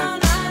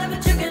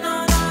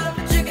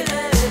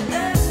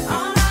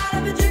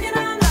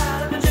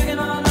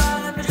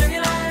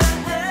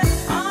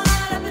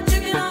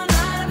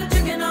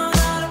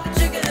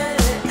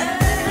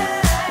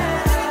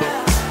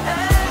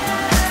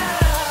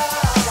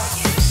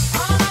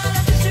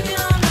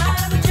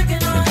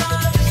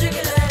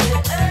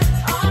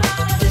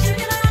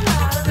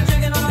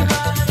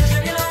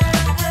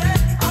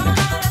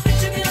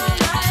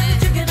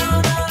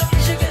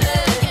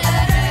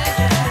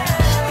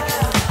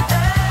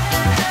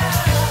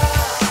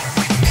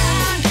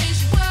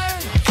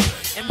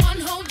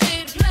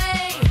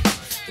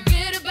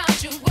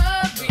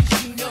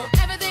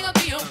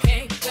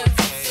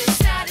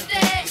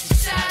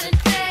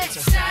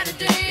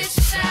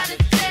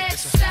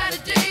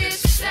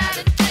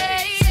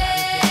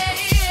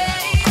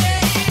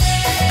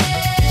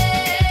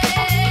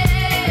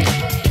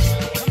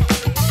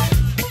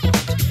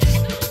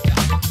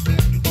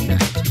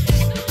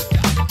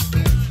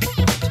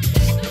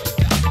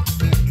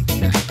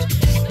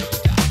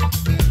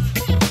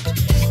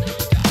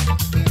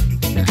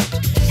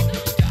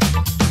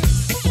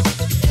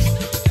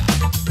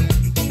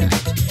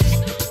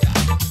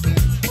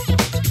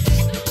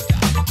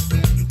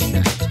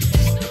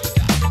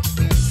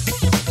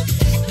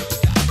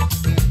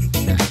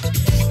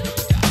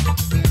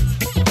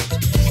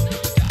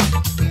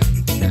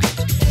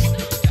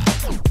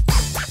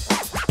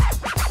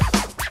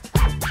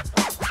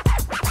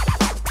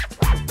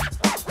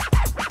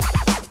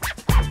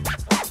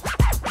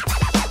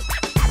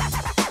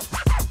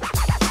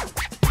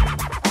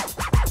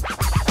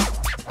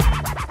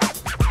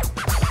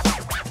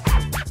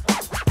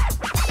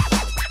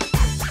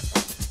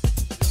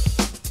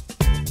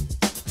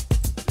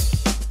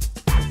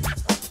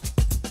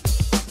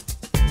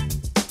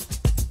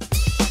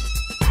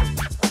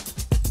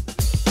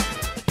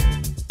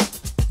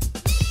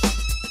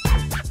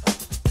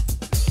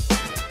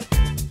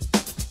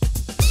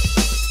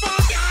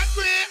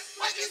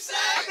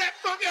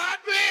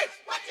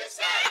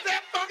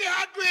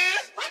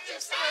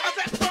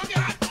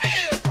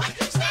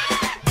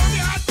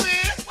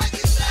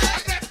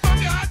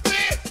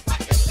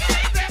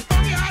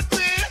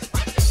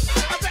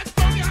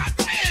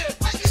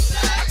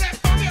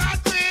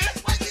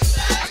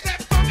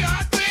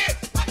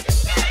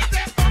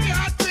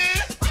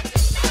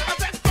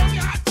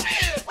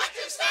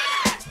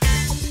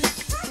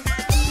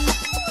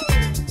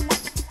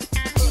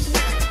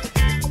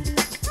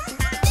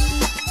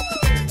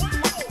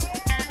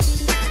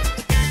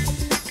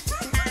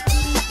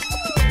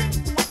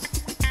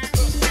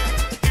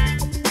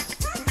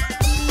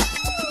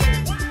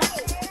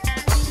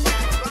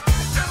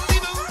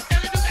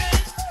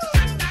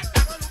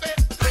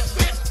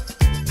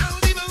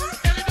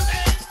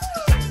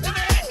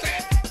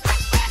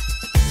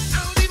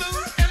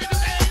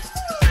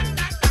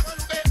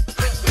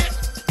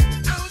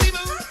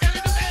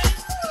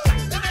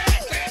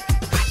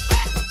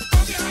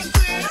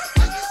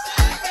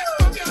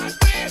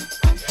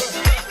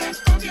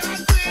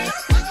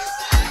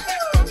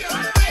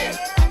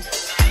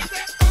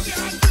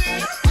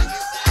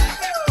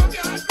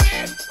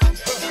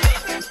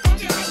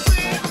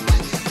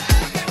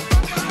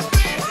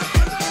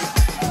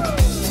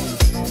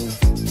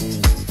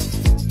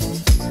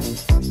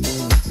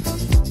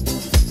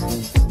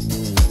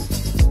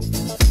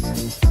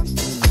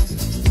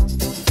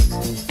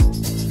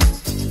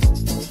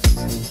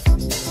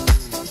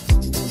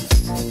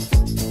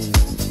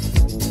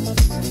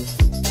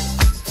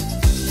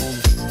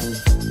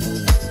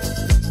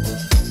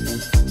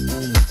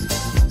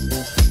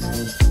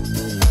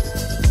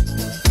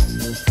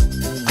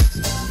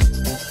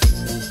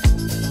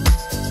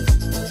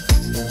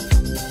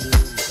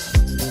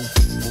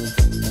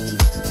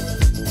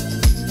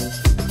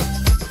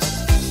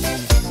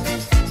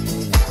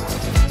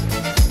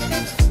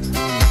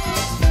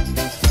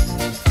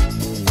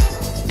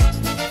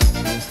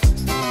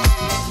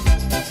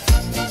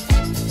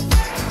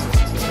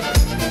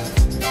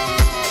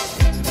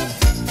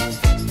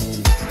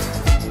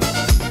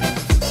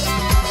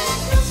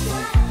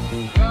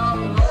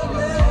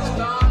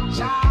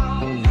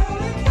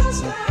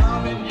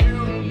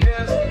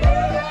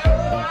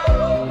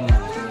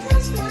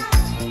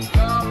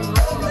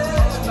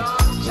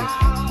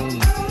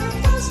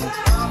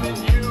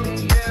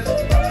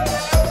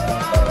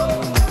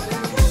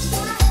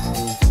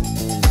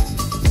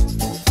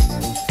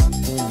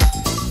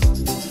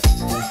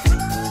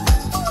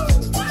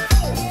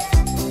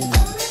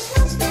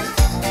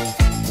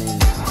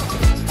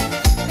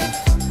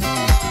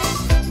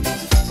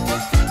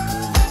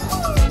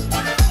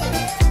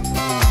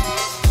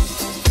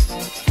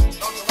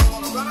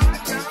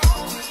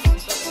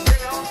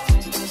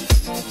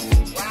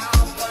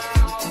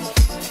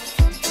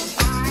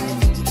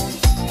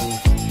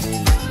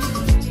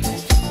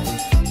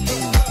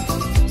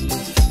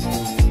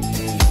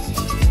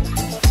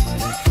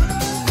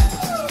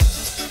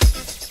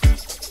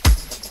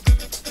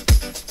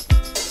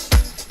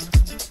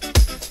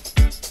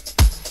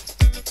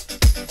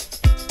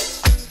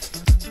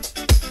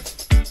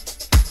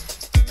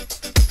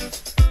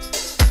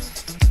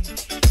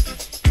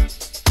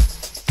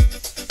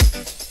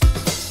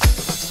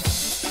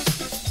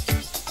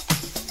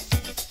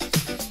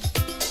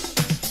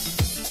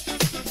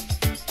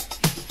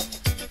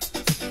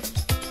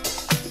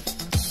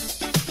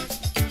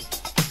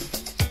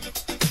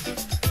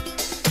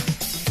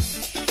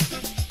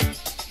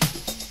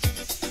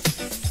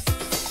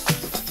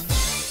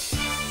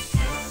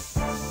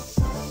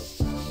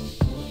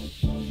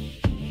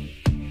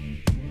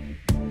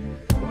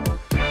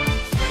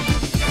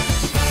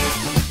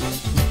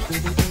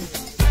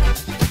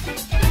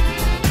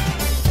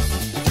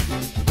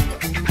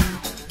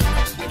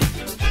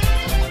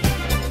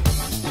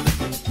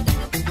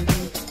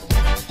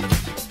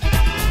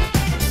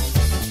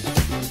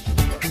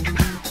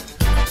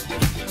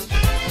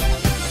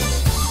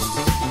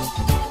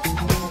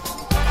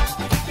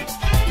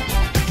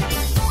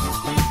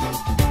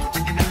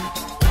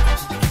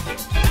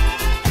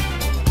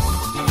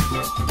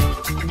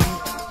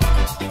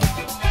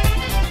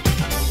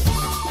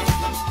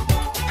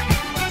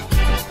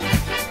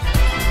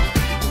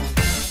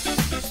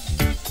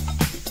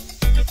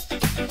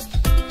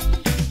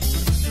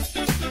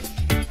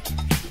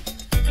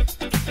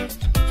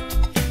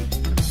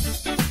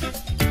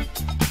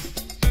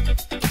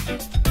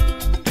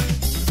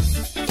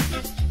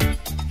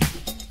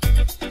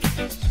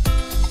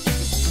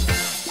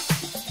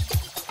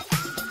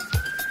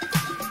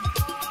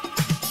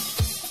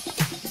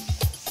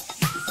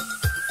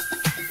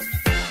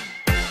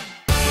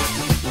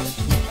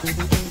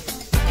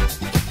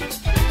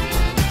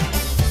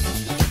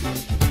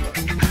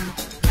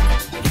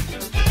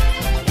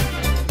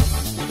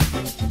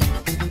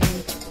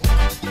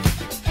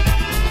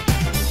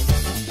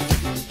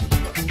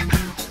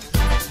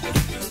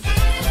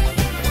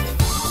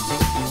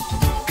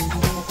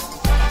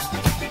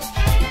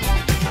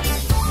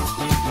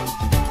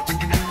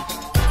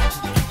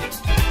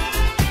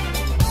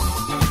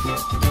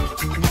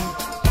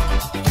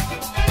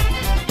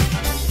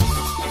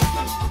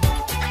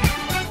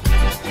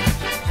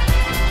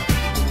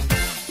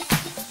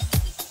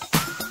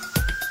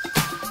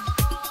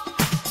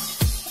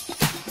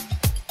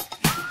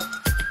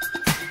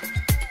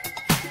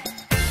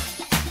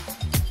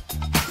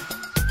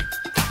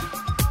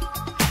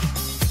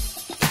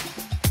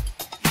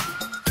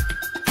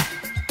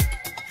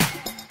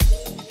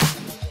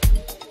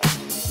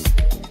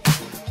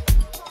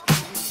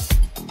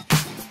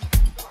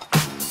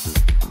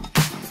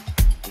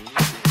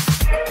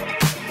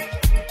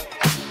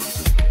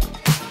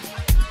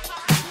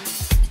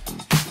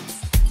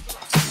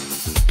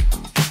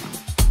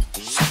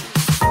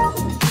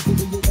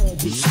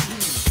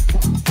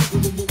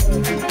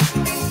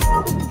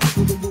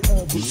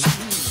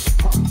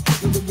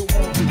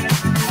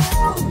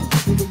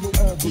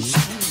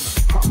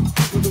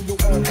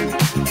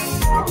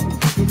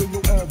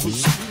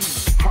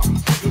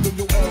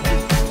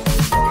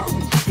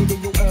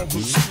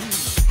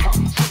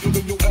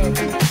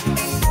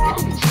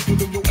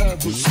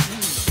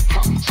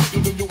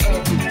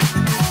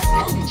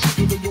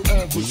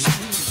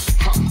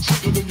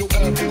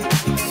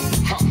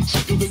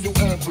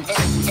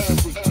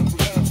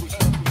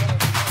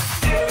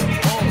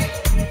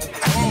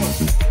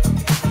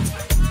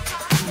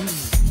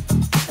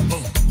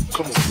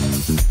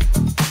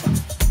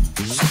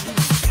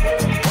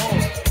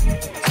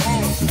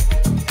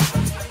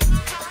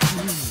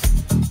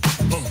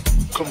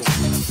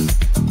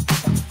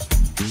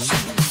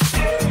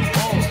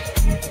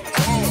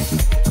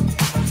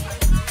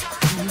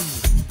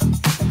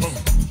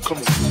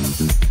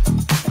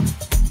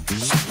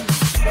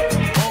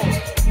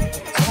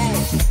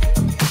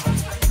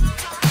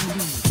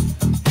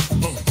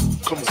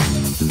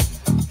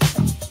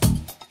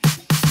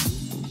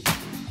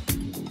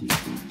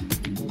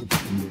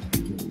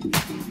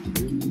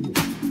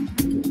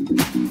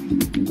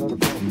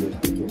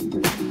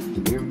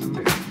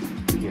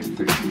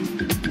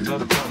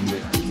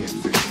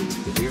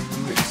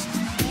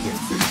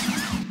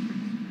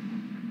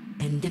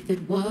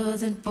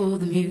 wasn't for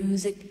the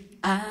music,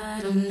 I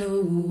don't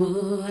know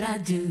what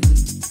I'd do.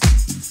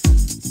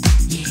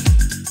 Yeah.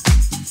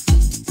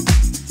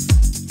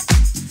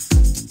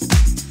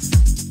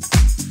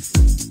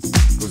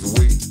 Cause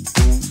we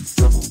move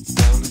double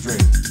down the drain.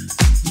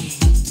 Yeah.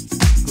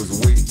 Cause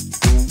we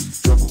move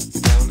double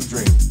down the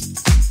drain.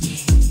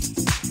 Yeah.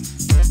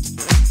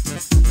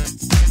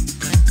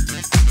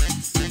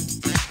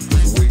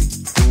 Cause we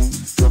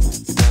move double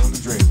down the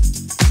drain.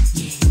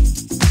 Yeah.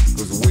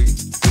 Cause we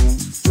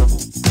move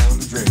double down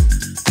the drain.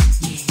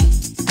 Yeah.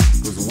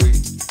 Cause we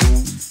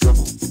move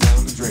double down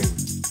the drain.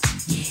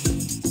 Yeah.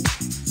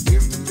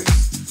 In the mix,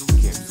 who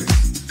can't fix?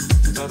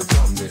 Another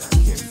problem that I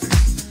can't fix.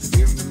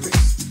 In the mix,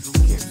 who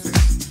can't fix?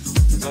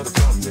 Another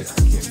problem that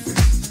I can't fix.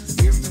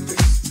 In the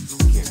mix, who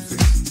can't fix?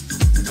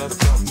 Another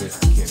problem that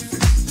I can't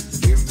fix.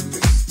 In the mix, who can't fix? Another problem that I can't fix. In the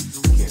mix,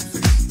 who can't fix?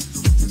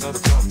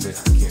 Another problem that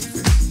I can't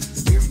fix.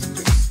 In the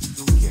mix,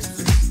 who can't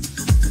fix?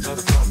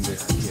 Another problem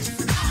that I can't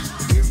fix.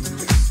 In the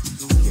mix,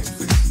 who can't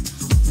fix?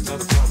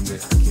 Another problem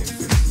that I can't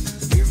fix.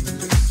 In the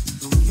mix,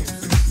 who can't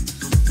fix?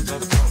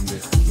 Another problem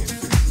that I can't fix.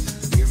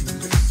 In the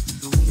mix,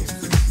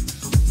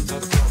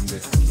 another problem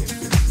that I can't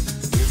fix.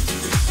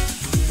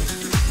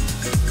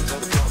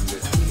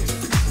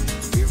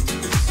 In the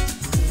mix,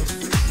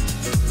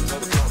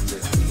 another problem that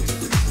I can't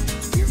fix.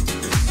 In the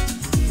mix,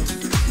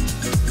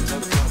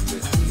 another problem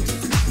that I can't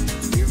fix.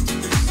 In the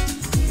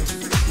mix,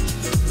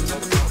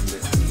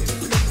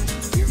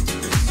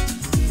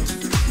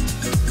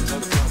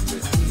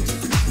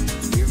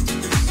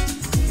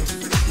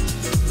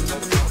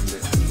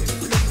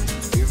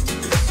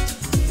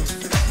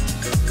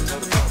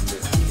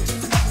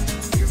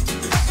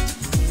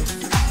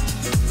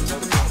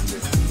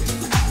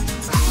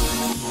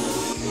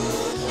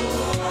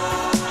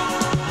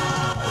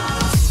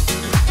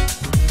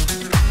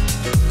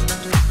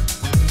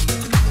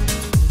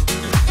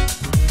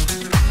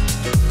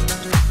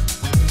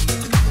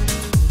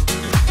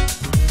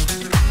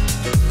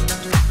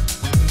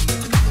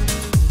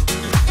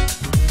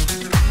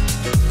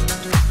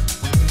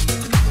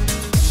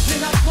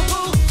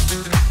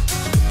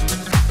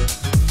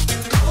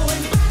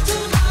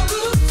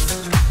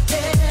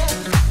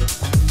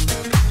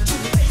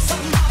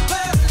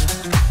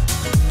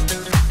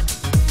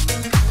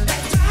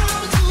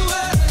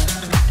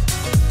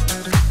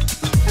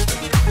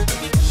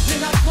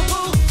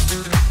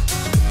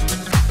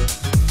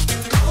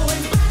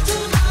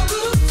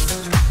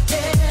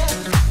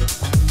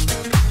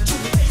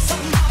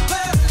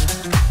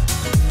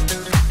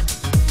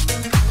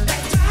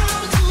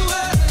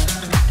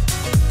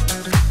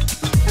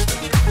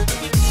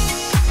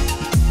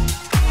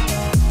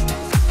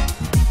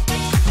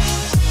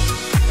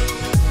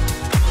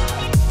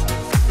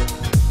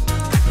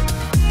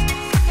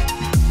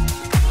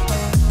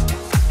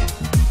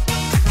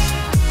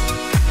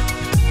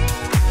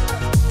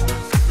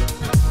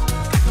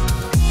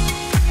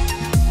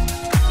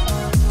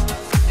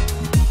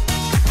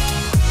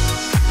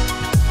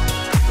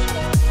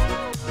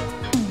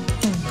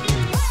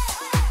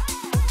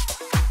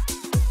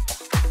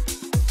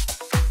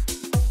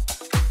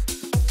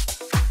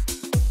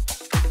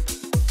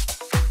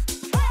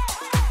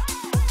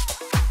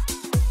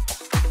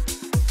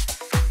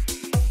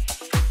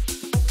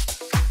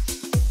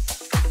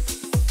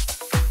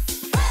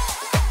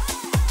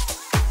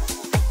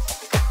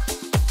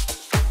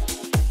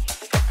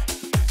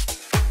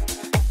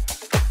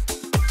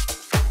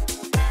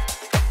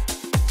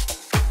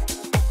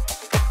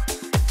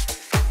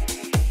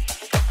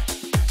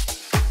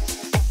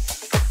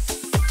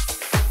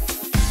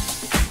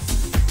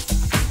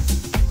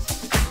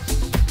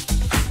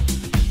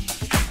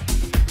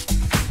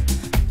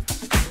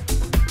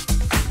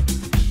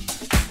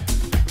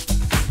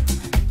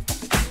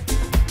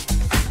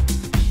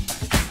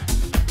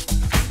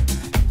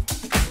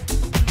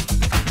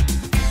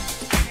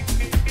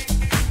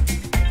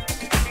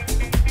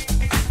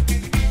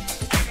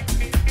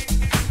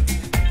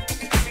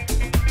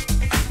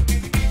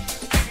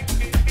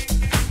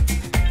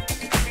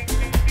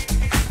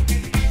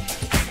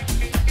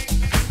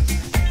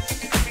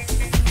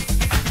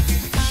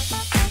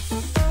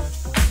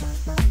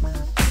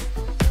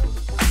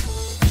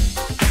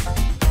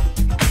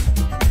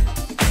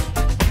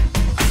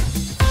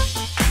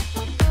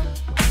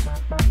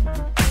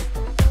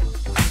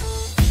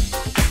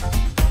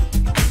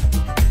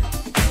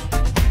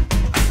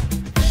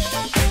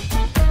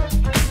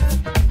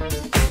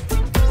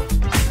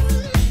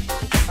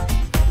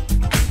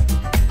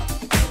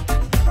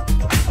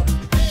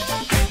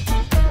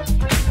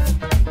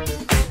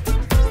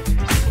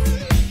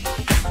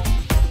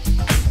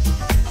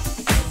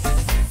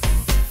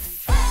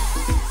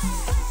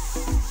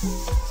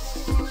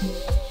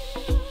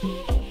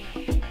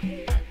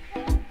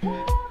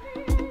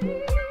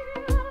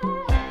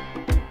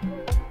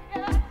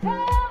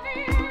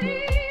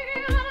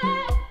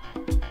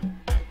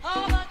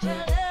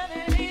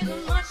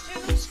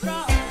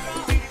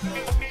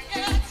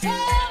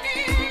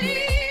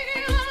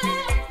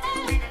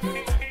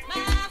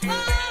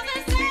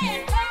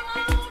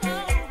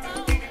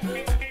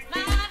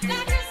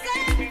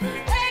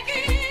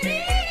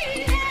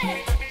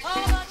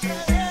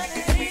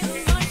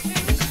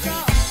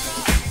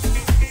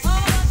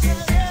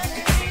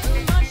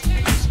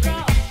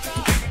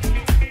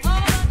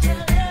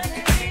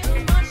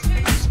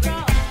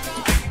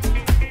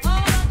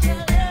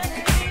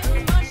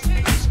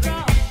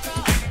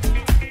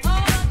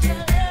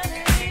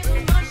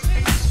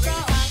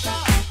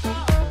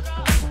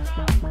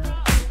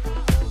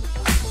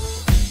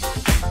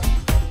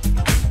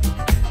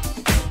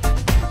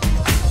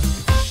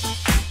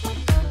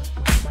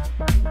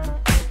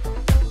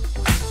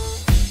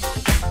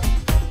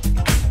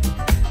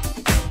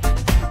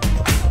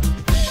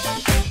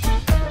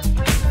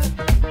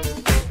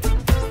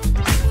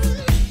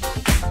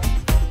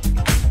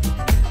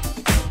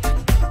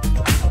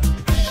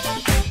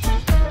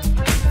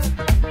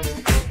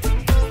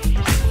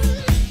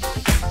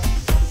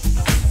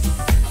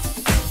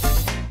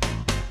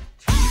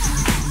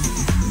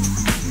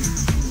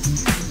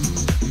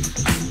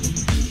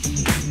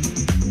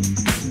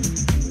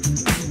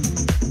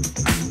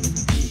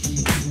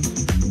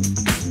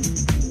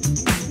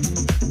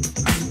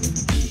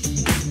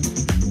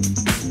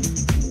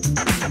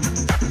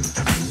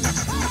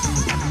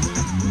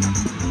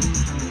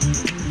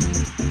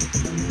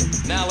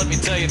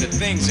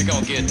 things are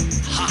gonna get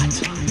hot.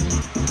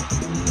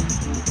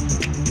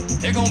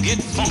 They're gonna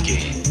get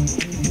funky.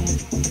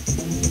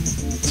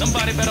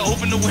 Somebody better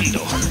open the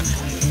window.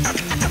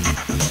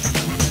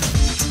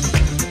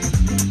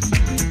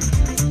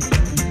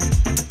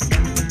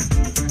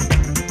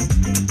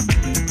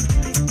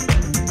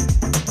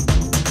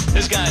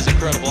 This guy's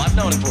incredible. I've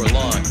known him for a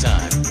long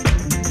time.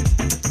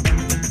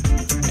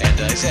 And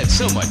he's had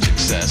so much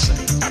success.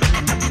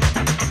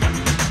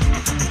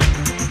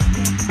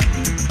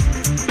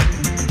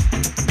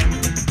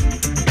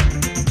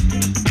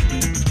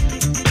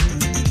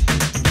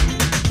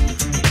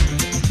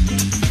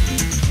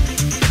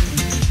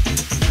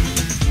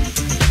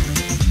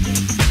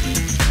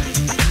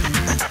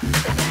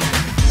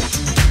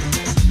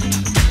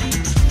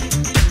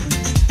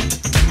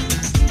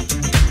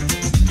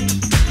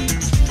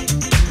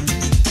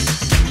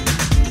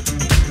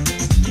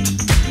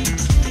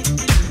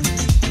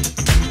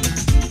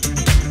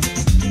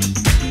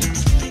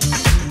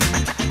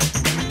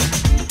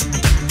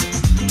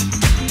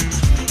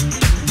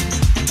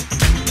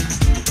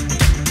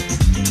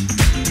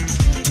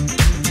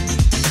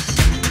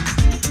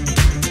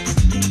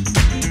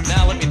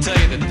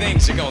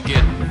 Things are gonna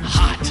get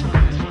hot.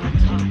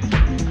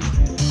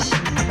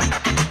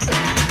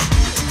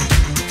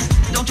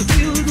 Don't you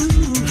feel the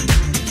groove?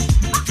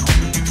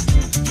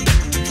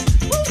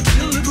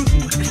 Feel the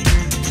groove.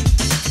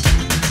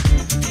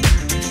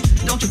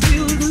 Don't you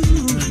feel the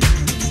groove?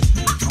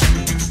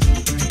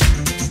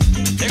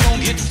 They're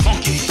gonna get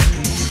funky.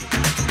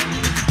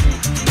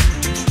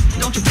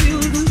 Don't you feel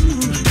the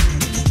groove?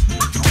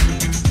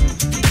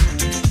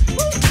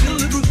 Feel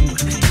the groove.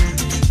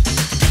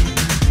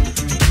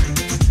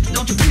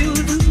 Don't you feel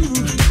the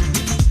groove?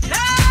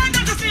 Yeah,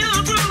 don't you feel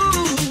the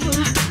groove?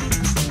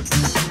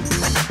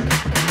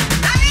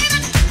 Baby,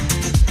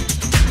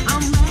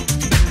 I'm right.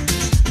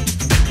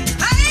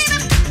 Baby,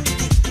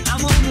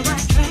 I'm on the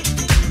right track.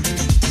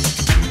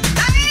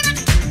 Baby,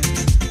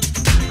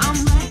 I'm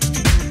right.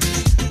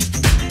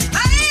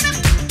 Baby,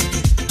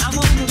 I'm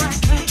on the right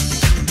track.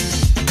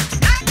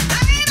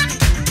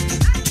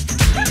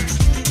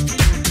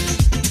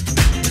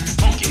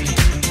 Funky,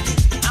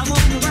 I'm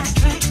on the right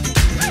track.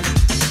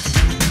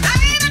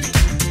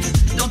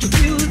 Don't you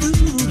feel the groove?